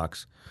lot of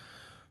docs.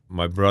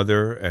 My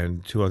brother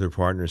and two other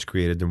partners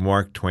created the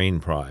Mark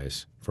Twain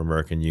Prize for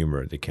American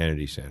Humor at the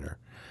Kennedy Center,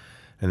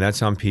 and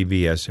that's on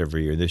PBS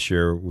every year. This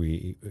year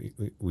we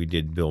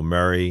did Bill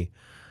Murray.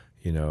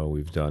 You know,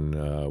 we've done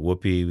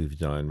Whoopi, we've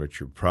done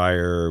Richard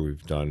Pryor,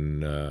 we've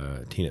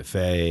done Tina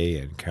Fey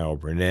and Carol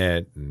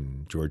Burnett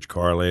and George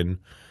Carlin.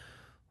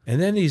 And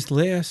then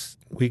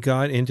we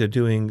got into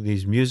doing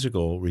these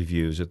musical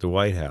reviews at the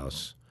White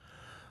House.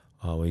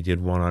 We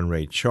did one on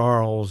Ray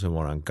Charles and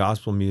one on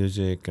gospel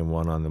music and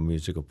one on the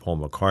music of Paul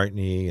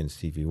McCartney and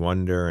Stevie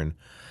Wonder. And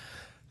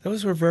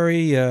those were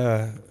very,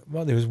 there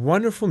was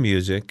wonderful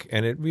music,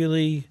 and it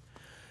really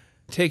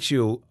takes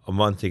you a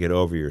month to get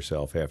over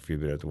yourself after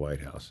you've been at the White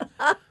House.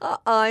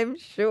 I'm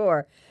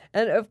sure.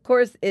 And of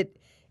course,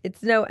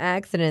 it's no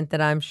accident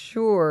that I'm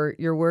sure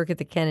your work at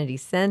the Kennedy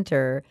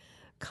Center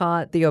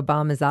caught the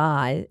Obama's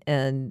eye,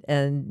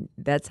 and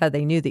that's how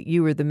they knew that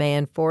you were the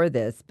man for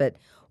this. But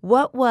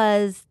what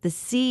was the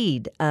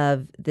seed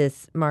of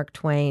this Mark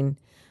Twain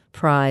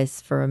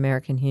Prize for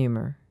American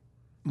Humor?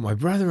 My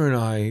brother and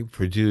I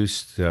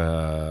produced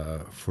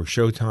for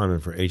Showtime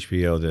and for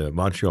HBO the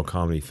Montreal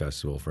Comedy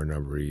Festival for a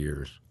number of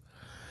years.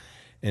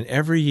 And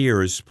every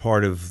year, as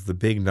part of the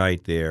big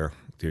night there,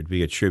 there'd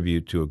be a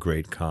tribute to a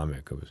great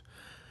comic. It was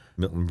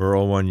Milton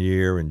Berle one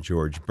year and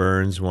George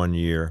Burns one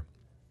year.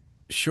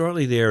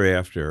 Shortly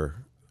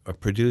thereafter,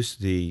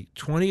 produced the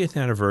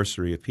 20th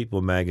anniversary of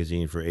People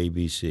magazine for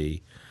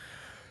ABC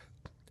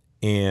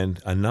and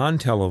a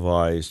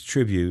non-televised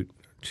tribute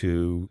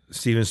to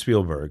Steven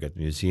Spielberg at the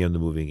Museum of the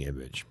Moving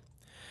Image.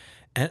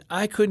 And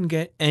I couldn't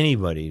get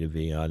anybody to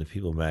be on the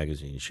People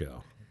magazine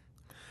show.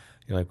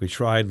 We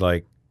tried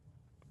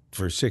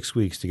for 6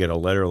 weeks to get a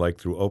letter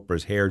through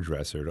Oprah's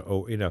hairdresser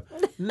to,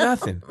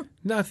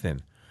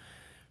 nothing.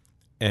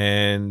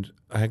 And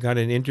I got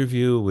an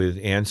interview with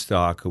Ann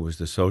Stock, who was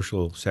the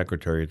social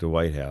secretary at the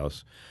White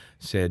House,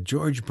 said,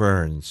 George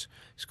Burns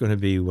is going to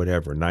be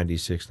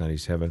 96,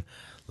 97.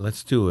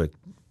 Let's do it.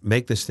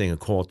 Make this thing and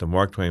call it the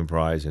Mark Twain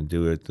Prize and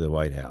do it at the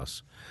White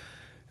House.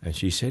 And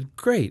she said,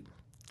 great.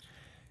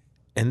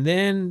 And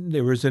then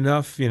there was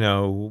enough,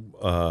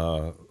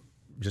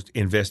 just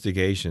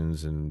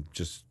investigations and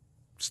just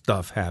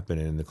stuff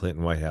happening in the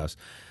Clinton White House.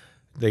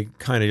 They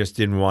kind of just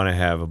didn't want to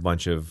have a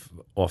bunch of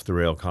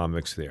off-the-rail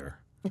comics there.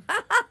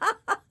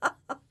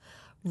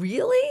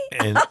 Really?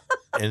 And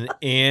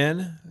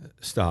Ann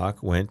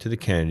Stock went to the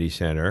Kennedy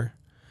Center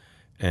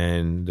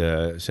and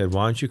said,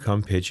 why don't you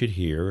come pitch it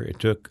here?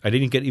 I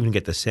didn't even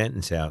get the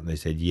sentence out, and they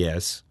said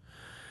yes.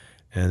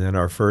 And then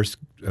our first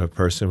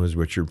person was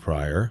Richard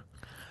Pryor,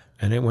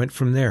 and it went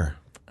from there.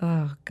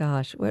 Oh,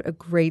 gosh, what a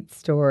great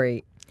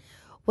story.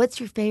 What's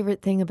your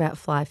favorite thing about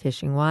fly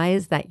fishing? Why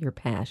is that your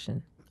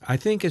passion? I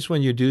think it's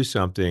when you do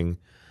something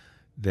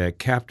that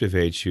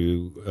captivates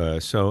you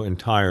so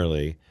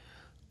entirely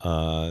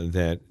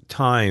that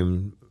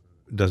time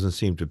doesn't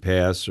seem to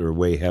pass or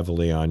weigh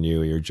heavily on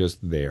you. You're just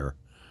there.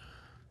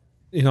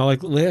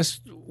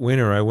 Last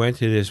winter, I went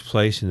to this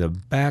place in the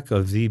back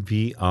of the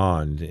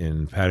Beyond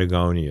in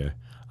Patagonia.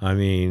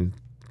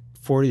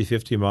 40,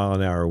 50 mile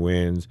an hour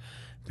winds.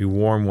 It'd be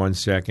warm one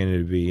second,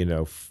 it'd be,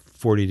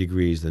 40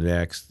 degrees the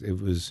next.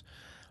 It was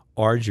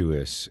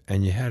arduous,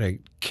 and you had to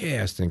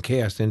cast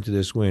into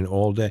this wind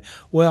all day.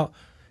 Well,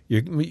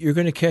 you're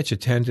going to catch a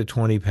 10 to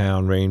 20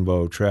 pound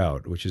rainbow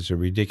trout, which is a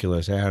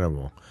ridiculous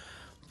animal.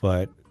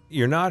 But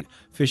you're not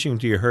fishing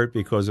till you're hurt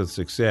because of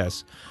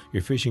success.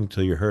 You're fishing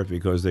till you're hurt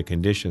because the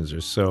conditions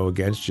are so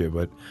against you,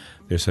 but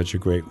there's such a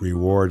great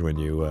reward when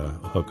you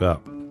hook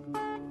up.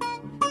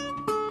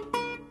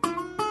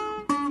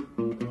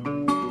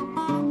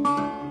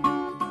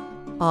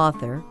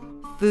 Author,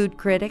 food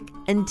critic,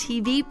 and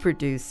TV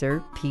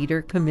producer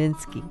Peter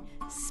Kaminsky,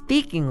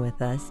 speaking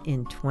with us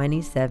in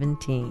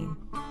 2017.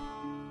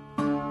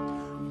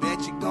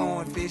 Bet you're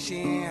going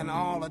fishing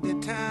all of the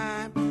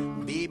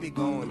time, baby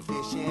going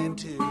fishing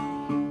too.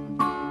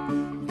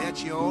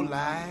 Bet your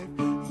life,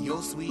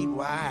 your sweet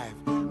wife,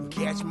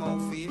 catch more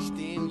fish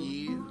than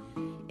you.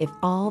 If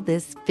all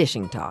this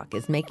fishing talk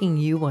is making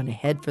you want to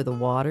head for the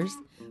waters,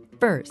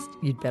 first,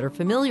 you'd better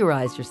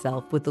familiarize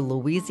yourself with the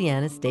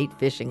Louisiana state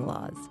fishing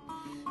laws.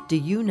 Do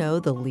you know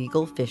the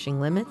legal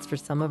fishing limits for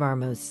some of our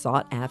most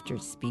sought-after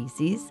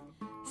species?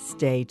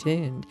 Stay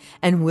tuned,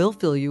 and we'll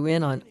fill you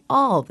in on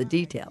all the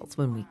details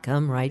when we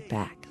come right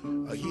back.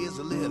 Here's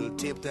a little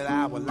tip that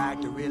I would like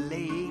to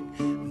relate.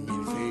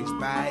 Many fish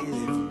bite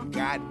if you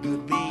got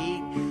good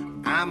bait.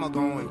 I'm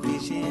a-going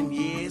fishing,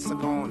 yes,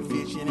 I'm-going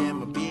fishing, and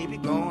my baby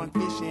going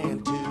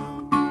fishing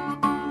too.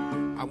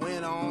 I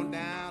went on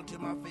down to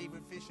my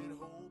favorite fishing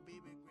hole, baby.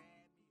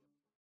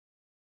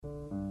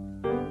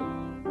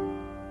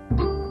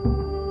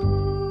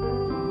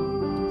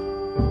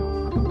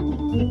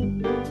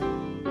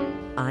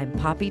 I'm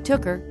Poppy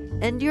Tooker,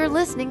 and you're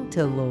listening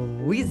to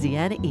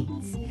Louisiana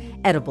Eats,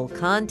 edible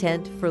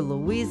content for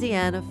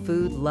Louisiana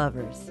food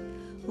lovers.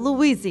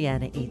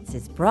 Louisiana Eats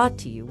is brought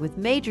to you with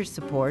major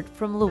support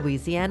from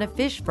Louisiana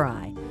Fish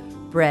Fry,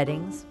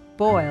 breadings,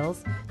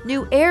 boils,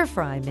 new air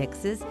fry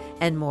mixes,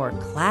 and more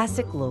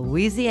classic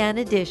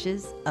Louisiana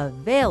dishes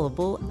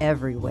available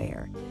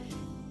everywhere.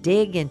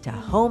 Dig into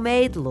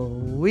homemade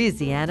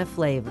Louisiana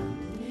flavor.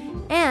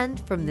 And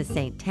from the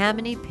St.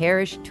 Tammany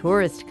Parish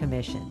Tourist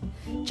Commission.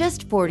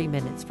 Just 40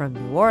 minutes from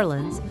New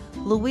Orleans,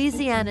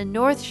 Louisiana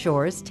North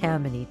Shore's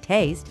Tammany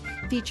Taste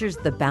features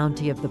the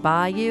bounty of the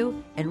bayou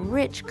and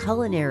rich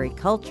culinary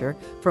culture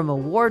from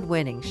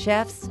award-winning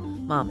chefs,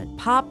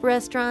 mom-and-pop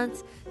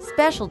restaurants,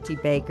 specialty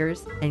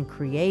bakers, and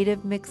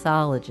creative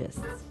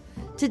mixologists.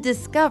 To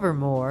discover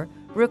more,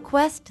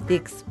 request the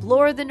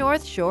Explore the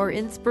North Shore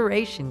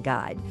Inspiration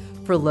Guide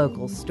for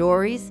local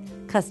stories,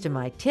 custom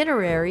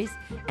itineraries,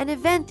 and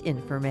event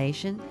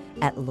information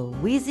at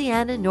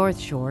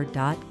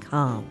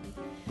louisiananorthshore.com.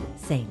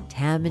 St.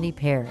 Tammany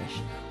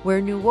Parish,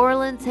 where New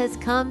Orleans has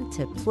come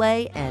to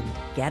play and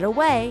get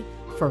away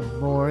for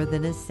more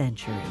than a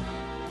century.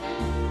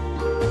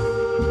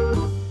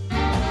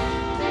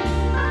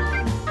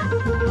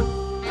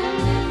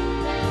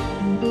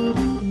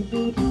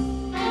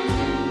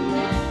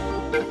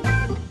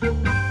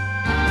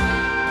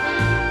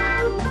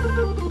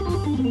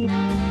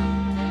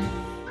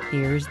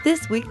 Here's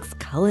this week's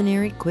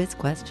culinary quiz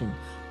question,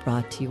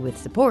 brought to you with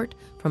support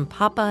from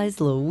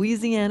Popeye's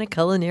Louisiana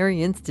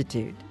Culinary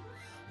Institute.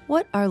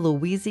 What are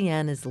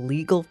Louisiana's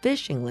legal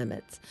fishing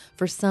limits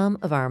for some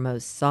of our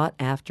most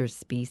sought-after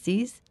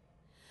species?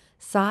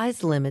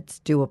 Size limits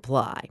do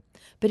apply,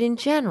 but in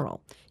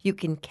general, you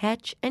can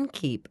catch and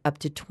keep up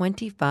to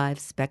 25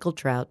 speckled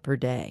trout per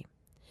day.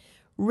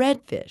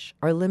 Redfish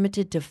are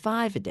limited to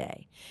 5 a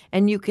day,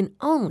 and you can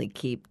only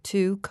keep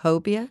 2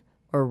 cobia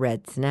or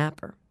red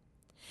snapper.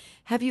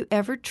 Have you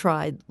ever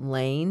tried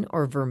Lane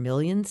or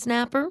vermilion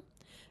snapper?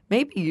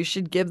 Maybe you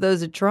should give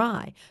those a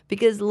try,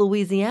 because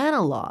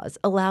Louisiana laws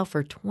allow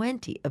for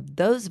 20 of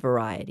those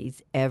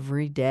varieties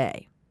every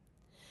day.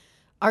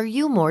 Are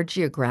you more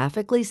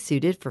geographically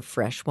suited for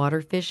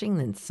freshwater fishing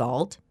than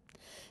salt?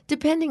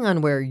 Depending on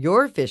where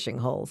your fishing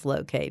hole's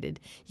located,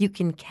 you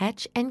can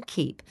catch and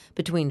keep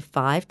between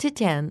 5 to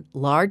 10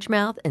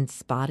 largemouth and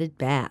spotted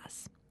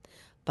bass.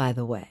 By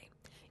the way,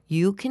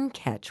 you can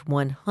catch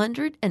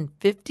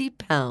 150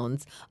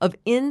 pounds of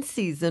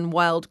in-season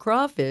wild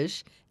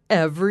crawfish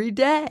every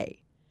day.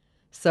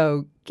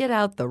 So get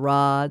out the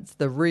rods,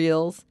 the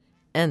reels,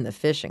 and the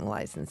fishing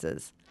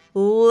licenses.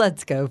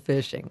 Let's go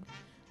fishing.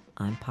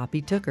 I'm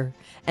Poppy Tooker,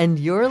 and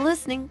you're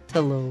listening to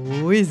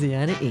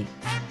Louisiana Eats.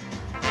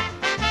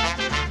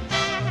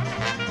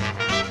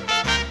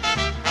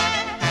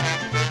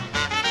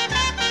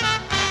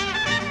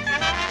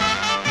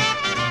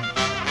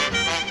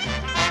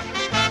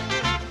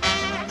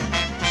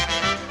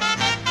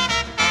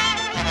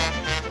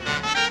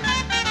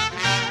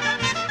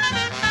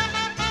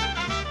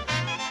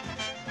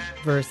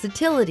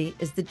 Versatility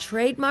is the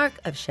trademark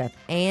of Chef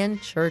Ann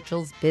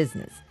Churchill's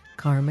business,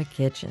 Karma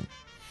Kitchen.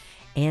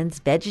 Ann's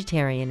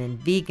vegetarian and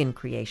vegan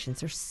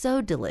creations are so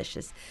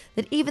delicious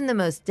that even the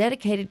most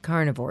dedicated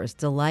carnivores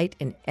delight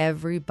in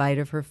every bite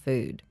of her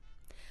food.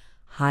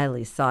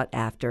 Highly sought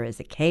after as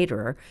a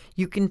caterer,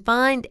 you can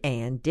find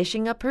Ann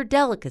dishing up her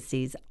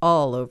delicacies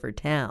all over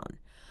town.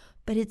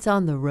 But it's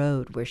on the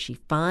road where she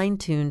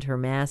fine-tuned her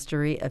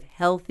mastery of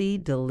healthy,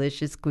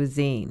 delicious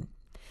cuisine.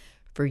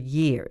 For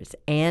years,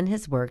 Ann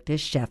has worked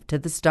as chef to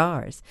the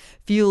stars,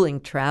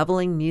 fueling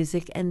traveling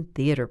music and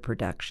theater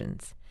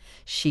productions.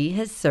 She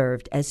has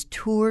served as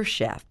tour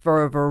chef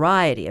for a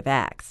variety of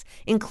acts,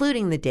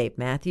 including the Dave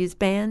Matthews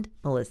Band,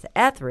 Melissa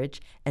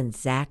Etheridge, and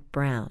Zac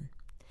Brown.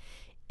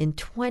 In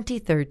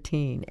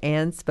 2013,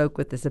 Ann spoke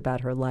with us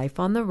about her life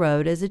on the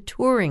road as a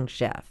touring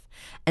chef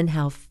and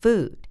how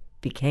food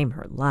became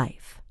her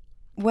life.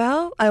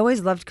 Well, I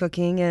always loved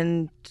cooking,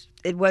 and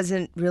it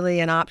wasn't really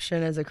an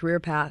option as a career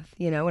path,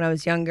 when I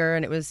was younger,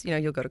 and it was,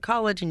 you'll go to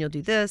college and you'll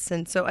do this.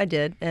 And so I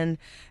did, and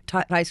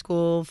taught high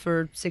school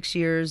for 6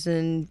 years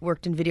and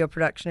worked in video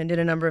production and did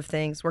a number of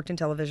things, worked in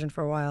television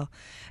for a while,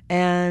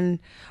 and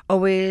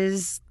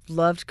always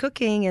loved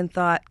cooking and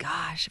thought,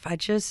 gosh,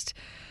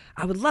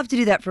 I would love to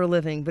do that for a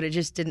living, but it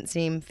just didn't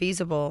seem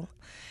feasible.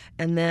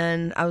 And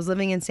then I was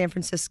living in San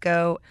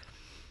Francisco,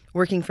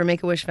 working for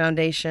Make-A-Wish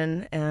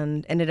Foundation,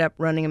 and ended up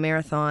running a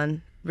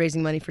marathon,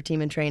 raising money for Team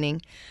in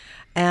Training.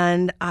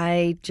 And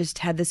I just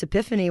had this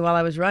epiphany while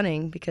I was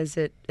running, because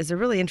it is a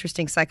really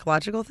interesting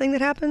psychological thing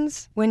that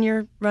happens when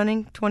you're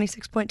running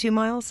 26.2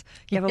 miles.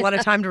 You have a lot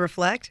of time to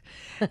reflect.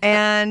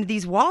 And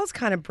these walls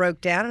kind of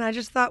broke down, and I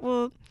just thought,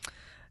 well,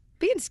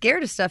 being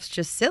scared of stuff's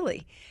just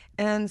silly.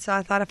 And so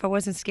I thought, if I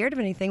wasn't scared of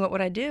anything, what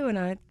would I do? And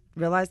I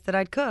realized that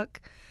I'd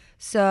cook.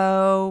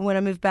 So when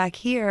I moved back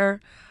here,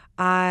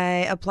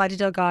 I applied to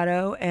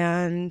Delgado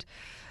and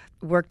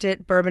worked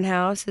at Bourbon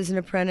House as an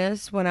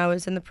apprentice when I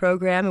was in the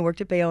program, and worked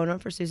at Bayona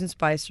for Susan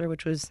Spicer,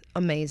 which was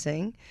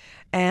amazing.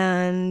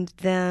 And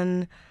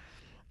then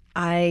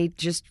I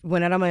just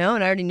went out on my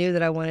own. I already knew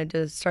that I wanted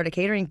to start a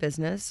catering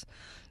business.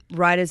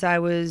 Right as I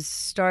was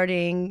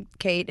starting,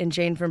 Kate and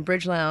Jane from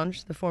Bridge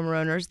Lounge, the former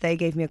owners, they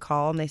gave me a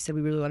call and they said,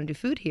 we really want to do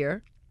food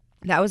here.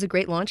 That was a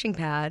great launching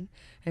pad.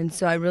 And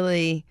so I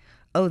really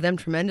owe them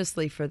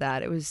tremendously for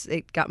that.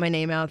 It got my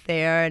name out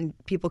there and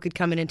people could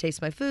come in and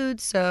taste my food.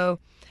 So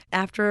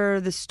after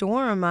the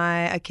storm,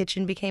 a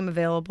kitchen became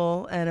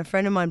available, and a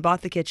friend of mine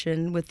bought the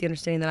kitchen with the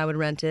understanding that I would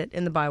rent it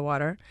in the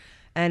Bywater.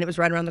 And it was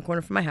right around the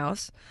corner from my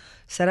house.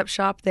 Set up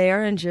shop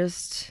there and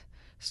just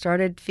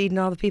started feeding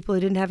all the people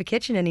who didn't have a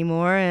kitchen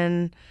anymore.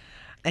 And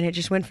it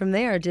just went from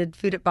there. Did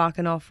food at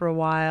Bacchanal for a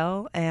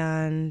while.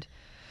 And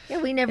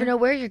yeah, we never know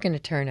where you're going to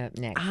turn up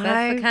next.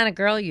 That's the kind of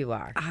girl you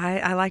are.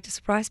 I like to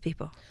surprise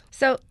people.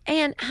 So,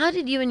 Ann, how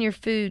did you and your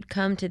food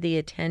come to the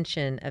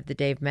attention of the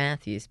Dave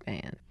Matthews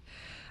Band?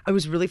 I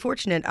was really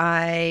fortunate.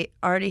 I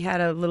already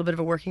had a little bit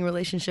of a working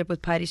relationship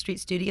with Piety Street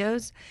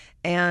Studios,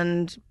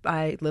 and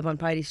I live on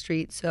Piety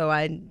Street, so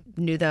I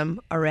knew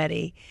them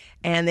already.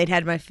 And they'd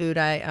had my food.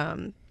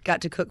 I got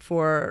to cook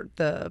for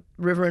the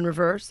River in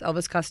Reverse,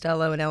 Elvis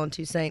Costello and Ellen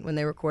Toussaint, when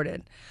they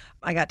recorded.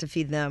 I got to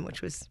feed them,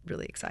 which was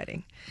really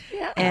exciting.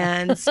 Yeah.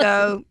 And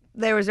so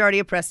there was already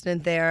a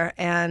precedent there.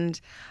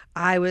 And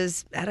I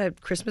was at a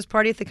Christmas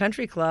party at the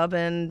country club,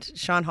 and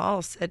Sean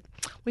Hall said,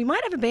 we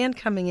might have a band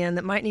coming in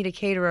that might need a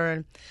caterer,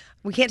 and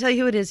we can't tell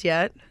you who it is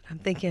yet. I'm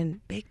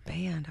thinking, big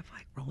band. I'm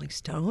like, Rolling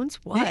Stones?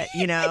 What?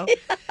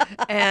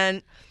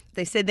 And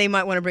they said they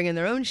might want to bring in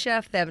their own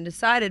chef. They haven't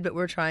decided, but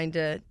we're trying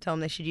to tell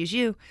them they should use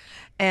you.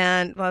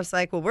 And I was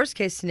like, well, worst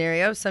case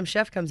scenario, some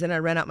chef comes in, I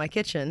rent out my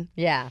kitchen.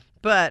 Yeah.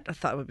 but I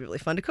thought it would be really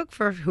fun to cook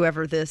for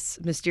whoever this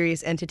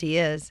mysterious entity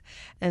is.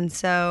 And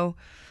so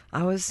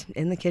I was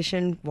in the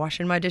kitchen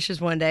washing my dishes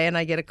one day, and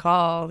I get a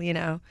call,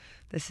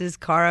 this is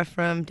Cara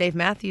from Dave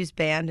Matthews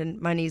Band,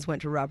 and my knees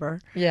went to rubber.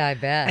 Yeah, I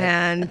bet.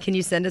 And can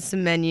you send us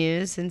some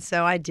menus? And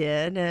so I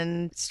did,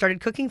 and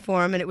started cooking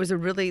for them. And it was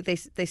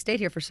they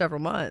stayed here for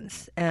several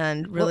months,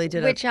 and really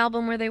did. Which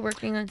album were they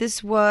working on?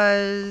 This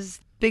was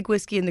Big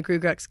Whiskey and the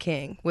Grugrux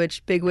King,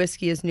 which Big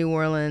Whiskey is New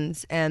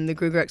Orleans, and the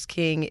Grugrux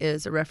King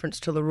is a reference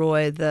to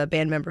Leroy, the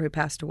band member who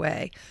passed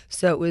away.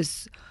 So it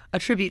was a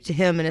tribute to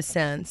him in a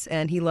sense,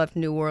 and he loved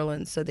New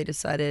Orleans, so they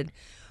decided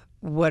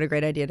what a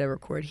great idea to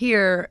record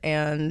here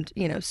and,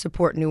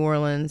 support New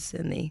Orleans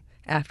in the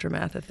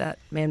aftermath of that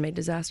man-made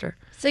disaster.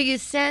 So you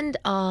send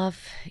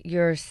off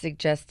your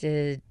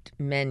suggested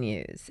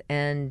menus,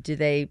 and do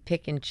they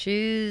pick and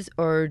choose,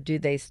 or do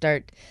they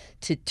start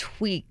to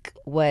tweak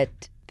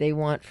what they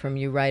want from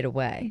you right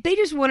away? They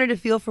just wanted to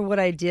feel for what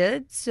I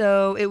did,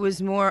 so it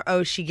was more,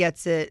 she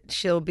gets it,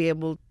 she'll be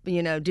able,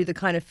 do the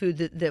kind of food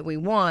that we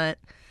want.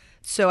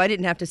 So I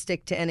didn't have to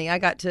stick to any. I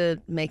got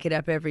to make it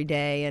up every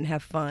day and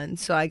have fun.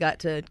 So I got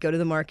to go to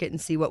the market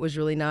and see what was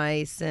really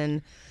nice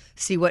and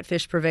see what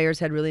fish purveyors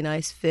had really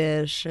nice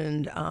fish.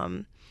 And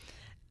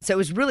so it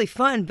was really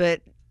fun. But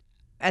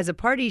as a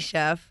party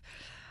chef,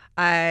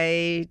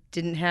 I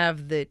didn't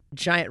have the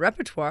giant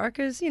repertoire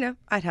because,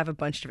 I'd have a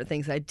bunch of different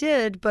things I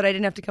did, but I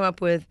didn't have to come up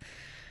with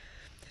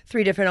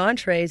 3 different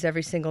entrees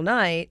every single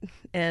night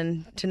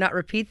and to not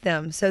repeat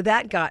them. So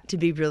that got to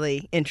be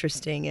really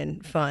interesting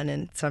and fun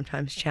and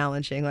sometimes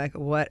challenging. Like,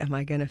 what am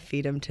I going to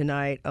feed them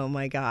tonight? Oh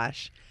my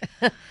gosh.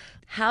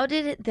 How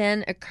did it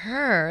then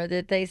occur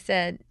that they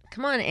said,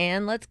 come on,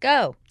 Ann, let's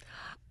go?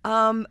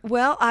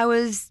 Well, I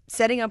was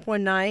setting up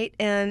one night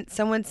and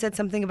someone said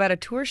something about a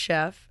tour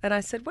chef. And I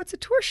said, what's a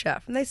tour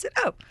chef? And they said,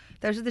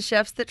 those are the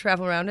chefs that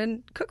travel around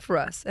and cook for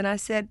us. And I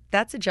said,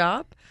 that's a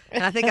job.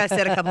 And I think I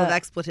said a couple of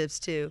expletives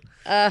too,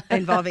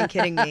 involving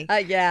kidding me.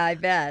 Yeah, I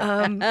bet.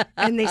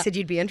 And they said,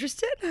 you'd be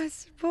interested? I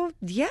said, well,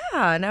 yeah.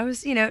 And I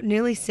was,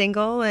 newly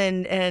single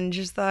and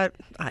just thought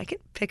I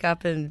could pick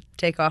up and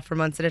take off for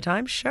months at a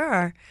time.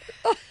 Sure.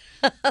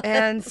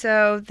 And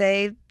so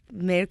they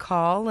made a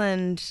call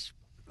and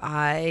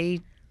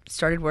I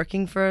started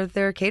working for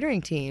their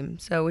catering team,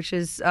 which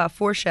is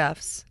 4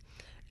 chefs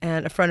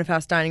and a front of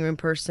house dining room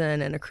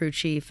person and a crew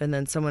chief and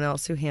then someone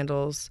else who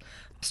handles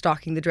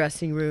stocking the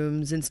dressing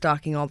rooms and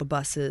stocking all the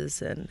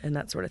buses and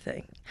that sort of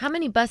thing. How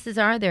many buses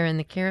are there in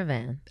the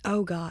caravan?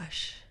 Oh,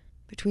 gosh.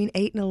 Between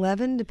 8 and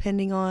 11,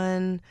 depending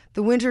on...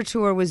 The winter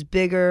tour was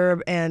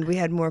bigger and we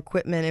had more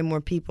equipment and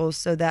more people,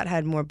 so that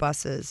had more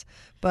buses.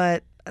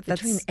 But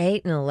that's... Between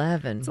 8 and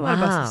 11. That's a lot of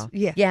buses.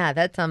 Yeah. Yeah,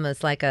 that's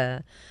almost like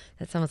a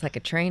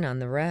train on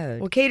the road.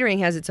 Well, catering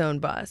has its own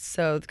bus,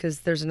 so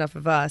because there's enough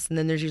of us, and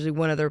then there's usually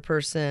one other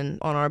person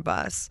on our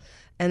bus.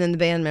 And then the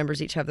band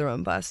members each have their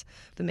own bus,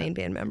 the main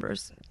band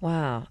members.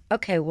 Wow.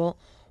 Okay, well,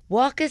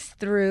 walk us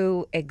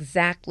through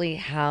exactly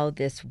how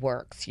this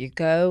works. You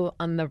go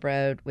on the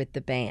road with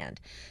the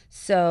band.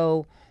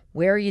 So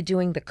where are you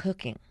doing the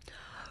cooking?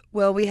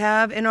 Well, we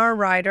have in our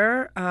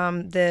rider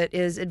that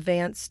is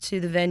advanced to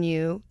the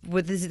venue.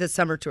 This is the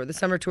summer tour. The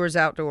summer tour is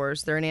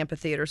outdoors. They're an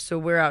amphitheater, so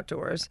we're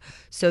outdoors.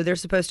 So they're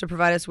supposed to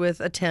provide us with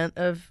a tent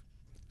of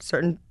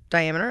certain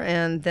diameter,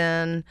 and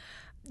then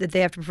that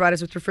they have to provide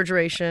us with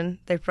refrigeration.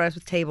 They provide us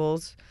with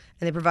tables,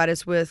 and they provide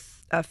us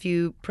with a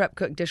few prep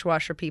cook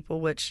dishwasher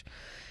people, which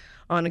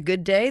on a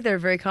good day, they're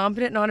very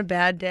competent, and on a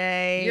bad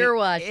day... You're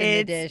washing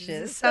the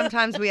dishes.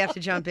 Sometimes we have to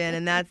jump in,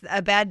 and that's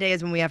a bad day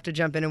is when we have to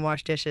jump in and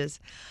wash dishes.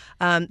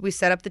 We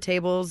set up the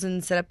tables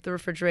and set up the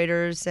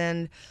refrigerators,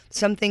 and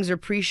some things are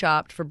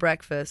pre-shopped for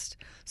breakfast.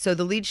 So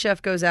the lead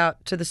chef goes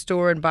out to the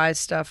store and buys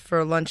stuff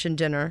for lunch and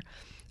dinner.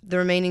 The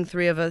remaining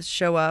 3 of us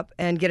show up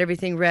and get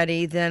everything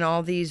ready. Then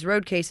all these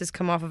road cases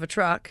come off of a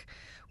truck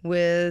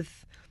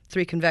with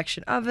 3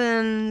 convection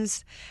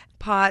ovens,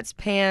 pots,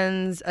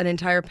 pans, an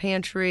entire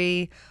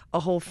pantry, a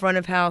whole front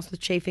of house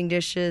with chafing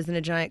dishes and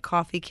a giant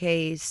coffee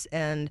case.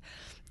 And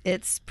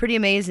it's pretty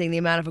amazing the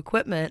amount of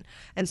equipment.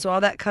 And so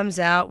all that comes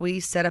out. We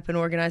set up and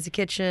organize the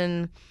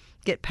kitchen,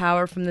 get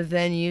power from the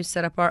venue,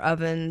 set up our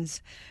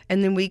ovens,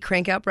 and then we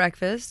crank out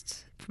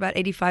breakfast for about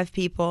 85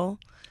 people.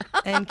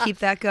 And keep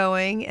that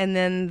going. And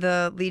then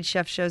the lead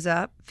chef shows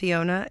up,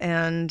 Fiona,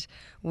 and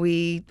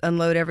we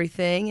unload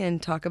everything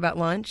and talk about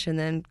lunch and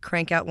then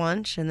crank out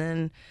lunch. And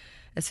then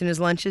as soon as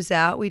lunch is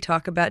out, we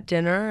talk about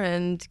dinner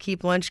and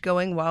keep lunch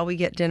going while we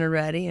get dinner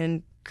ready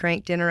and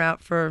crank dinner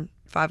out for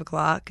 5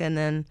 o'clock. And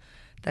then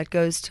that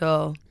goes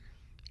till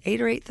 8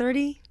 or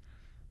 8:30.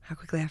 How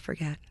quickly I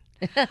forget.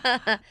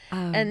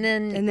 And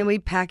then we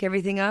pack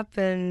everything up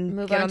and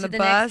move get on on to the the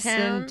bus next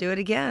town? and do it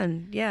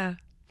again. Yeah.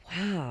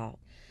 Wow.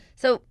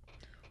 So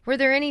were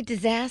there any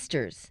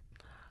disasters?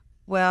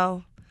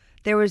 Well,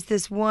 there was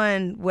this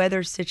one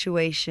weather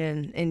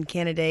situation in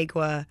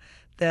Canandaigua.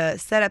 The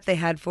setup they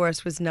had for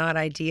us was not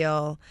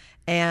ideal,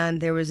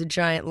 and there was a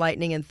giant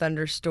lightning and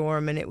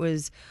thunderstorm, and it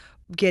was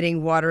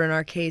getting water in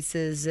our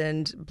cases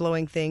and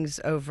blowing things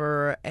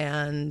over,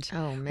 and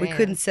Oh, we man.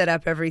 couldn't set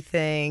up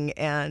everything,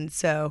 and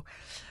so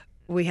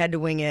we had to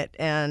wing it.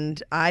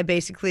 And I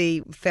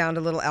basically found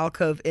a little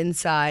alcove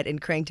inside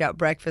and cranked out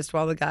breakfast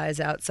while the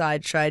guys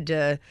outside tried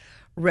to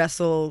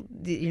wrestle,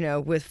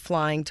 with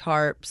flying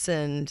tarps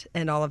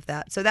and all of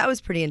that. So that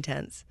was pretty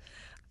intense.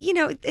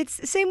 It's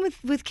the same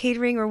with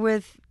catering or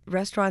with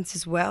restaurants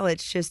as well.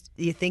 It's just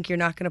you think you're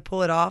not going to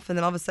pull it off, and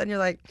then all of a sudden you're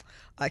like,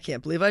 I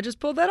can't believe I just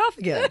pulled that off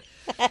again.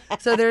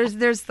 So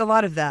there's a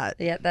lot of that.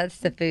 Yeah, that's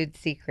the food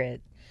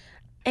secret.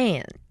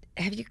 And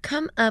have you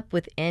come up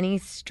with any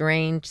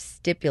strange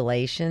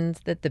stipulations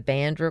that the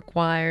band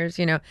requires?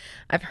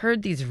 I've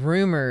heard these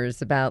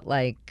rumors about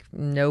like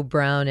no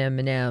brown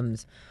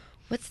M&Ms.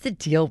 What's the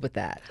deal with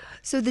that?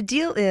 So the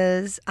deal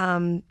is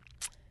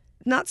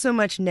not so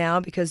much now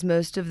because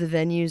most of the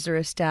venues are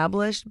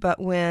established,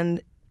 but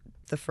when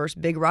the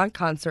first big rock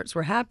concerts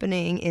were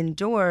happening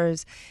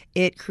indoors,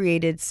 it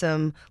created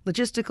some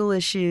logistical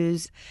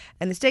issues,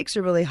 and the stakes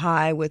are really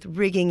high with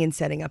rigging and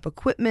setting up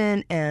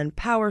equipment and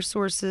power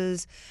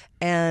sources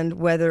and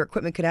whether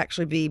equipment could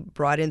actually be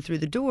brought in through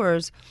the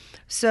doors.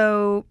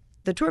 So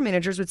the tour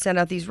managers would send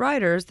out these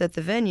riders that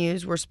the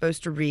venues were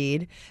supposed to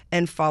read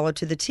and follow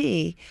to the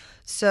T.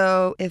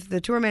 So if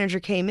the tour manager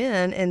came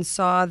in and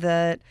saw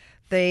that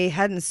they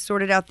hadn't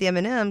sorted out the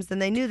M&Ms, then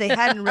they knew they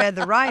hadn't read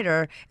the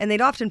rider, and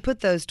they'd often put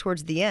those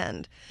towards the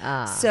end.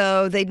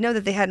 So they'd know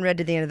that they hadn't read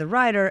to the end of the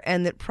rider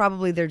and that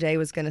probably their day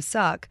was going to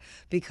suck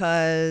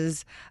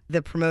because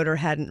the promoter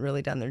hadn't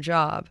really done their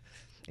job.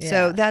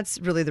 So Yeah. that's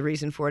really the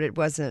reason for it. It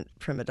wasn't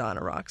prima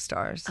donna rock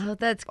stars. Oh,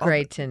 that's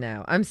great to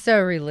know. I'm so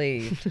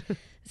relieved.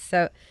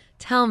 So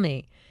tell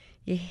me,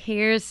 you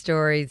hear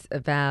stories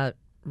about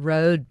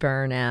road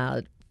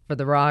burnout for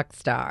the rock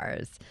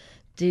stars.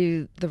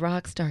 Do the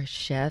rock star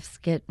chefs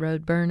get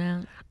road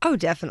burnout? Oh,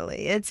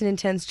 definitely. It's an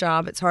intense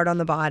job. It's hard on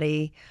the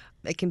body.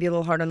 It can be a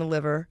little hard on the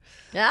liver.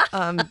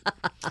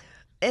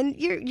 And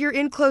you're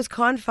in close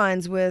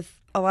confines with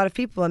a lot of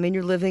people. I mean,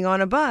 you're living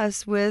on a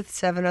bus with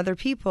 7 other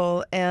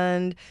people,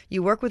 and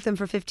you work with them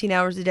for 15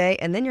 hours a day,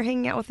 and then you're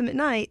hanging out with them at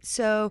night.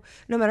 So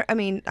no matter, I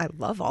mean, I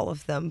love all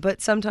of them,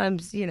 but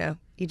sometimes, you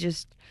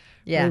just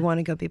really want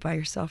to go be by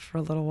yourself for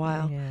a little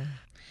while. Yeah.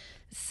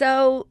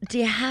 So do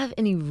you have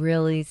any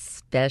really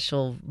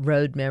special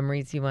road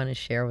memories you want to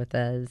share with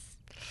us?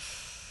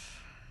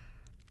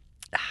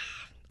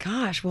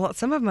 Gosh, well,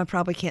 some of them I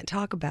probably can't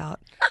talk about.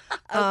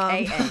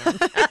 Okay, Ann.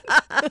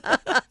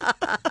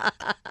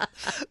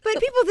 But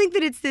people think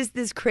that it's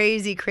this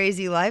crazy,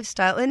 crazy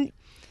lifestyle. And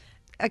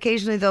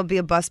occasionally there'll be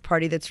a bus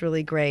party that's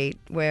really great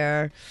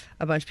where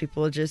a bunch of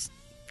people will just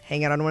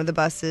hang out on one of the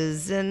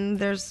buses and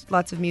there's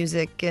lots of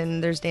music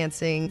and there's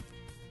dancing.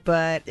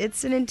 But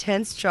it's an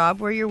intense job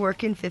where you're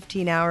working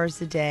 15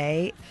 hours a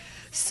day.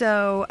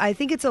 So I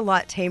think it's a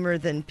lot tamer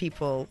than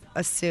people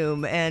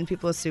assume. And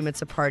people assume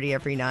it's a party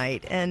every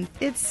night. And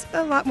it's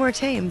a lot more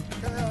tame.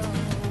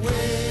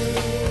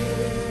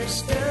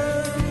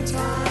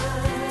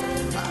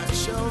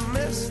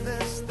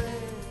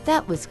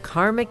 That was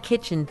Karma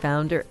Kitchen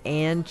founder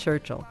Ann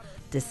Churchill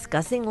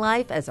discussing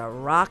life as a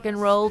rock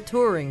and roll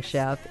touring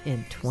chef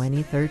in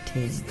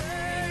 2013.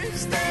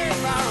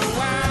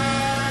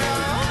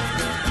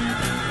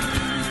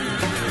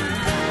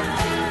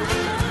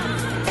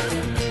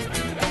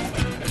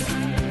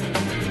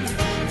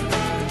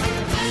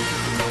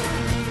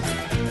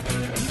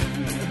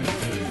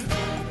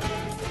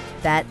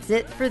 That's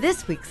it for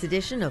this week's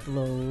edition of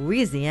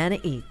Louisiana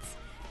Eats.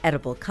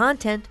 Edible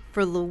content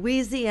for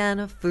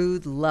Louisiana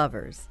food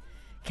lovers.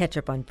 Catch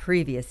up on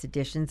previous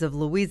editions of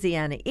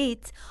Louisiana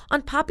Eats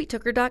on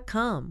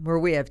poppytooker.com, where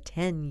we have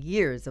 10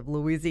 years of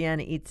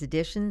Louisiana Eats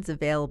editions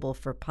available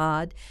for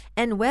pod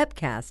and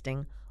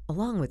webcasting,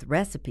 along with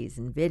recipes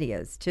and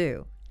videos,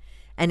 too.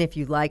 And if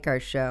you like our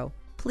show,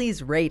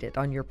 please rate it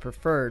on your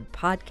preferred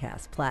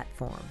podcast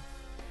platform.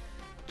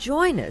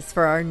 Join us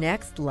for our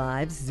next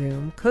live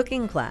Zoom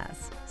cooking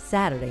class,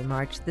 Saturday,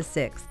 March the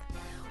 6th.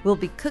 We'll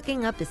be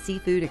cooking up a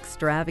seafood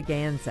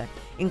extravaganza,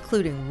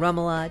 including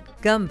remoulade,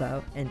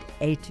 gumbo, and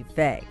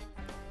etouffee.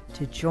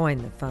 To join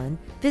the fun,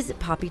 visit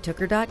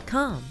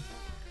poppytooker.com.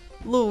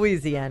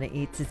 Louisiana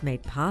Eats is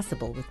made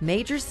possible with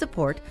major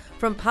support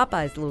from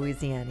Popeye's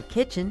Louisiana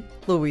Kitchen,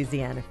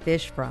 Louisiana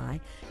Fish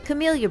Fry,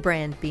 Camellia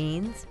Brand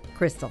Beans,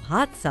 Crystal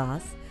Hot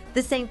Sauce,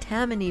 the St.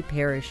 Tammany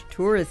Parish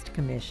Tourist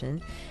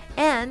Commission,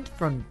 and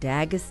from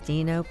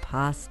D'Agostino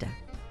Pasta.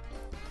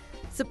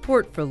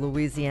 Support for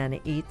Louisiana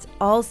Eats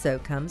also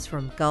comes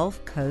from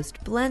Gulf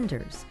Coast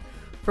Blenders.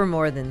 For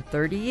more than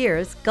 30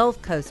 years,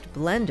 Gulf Coast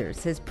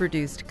Blenders has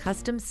produced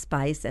custom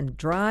spice and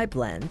dry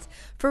blends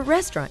for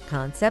restaurant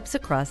concepts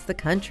across the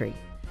country.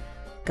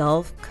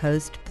 Gulf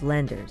Coast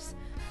Blenders,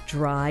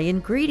 dry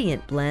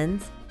ingredient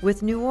blends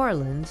with New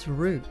Orleans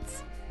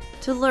roots.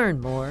 To learn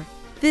more,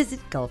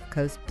 visit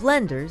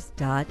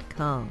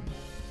gulfcoastblenders.com.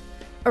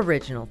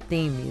 Original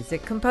theme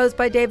music composed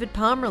by David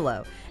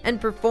Pomerleau and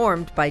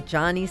performed by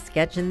Johnny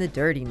Sketch and the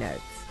Dirty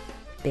Notes.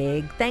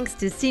 Big thanks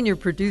to senior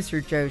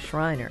producer Joe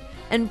Schreiner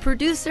and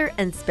producer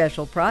and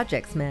special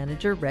projects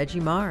manager Reggie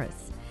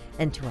Morris,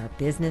 and to our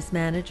business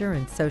manager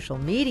and social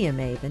media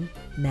maven,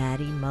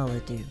 Maddie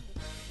Mullidew.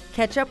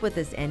 Catch up with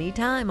us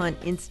anytime on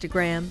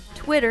Instagram,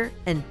 Twitter,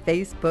 and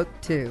Facebook,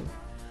 too.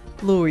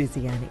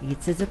 Louisiana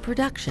Eats is a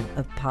production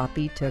of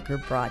Poppy Tooker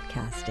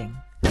Broadcasting.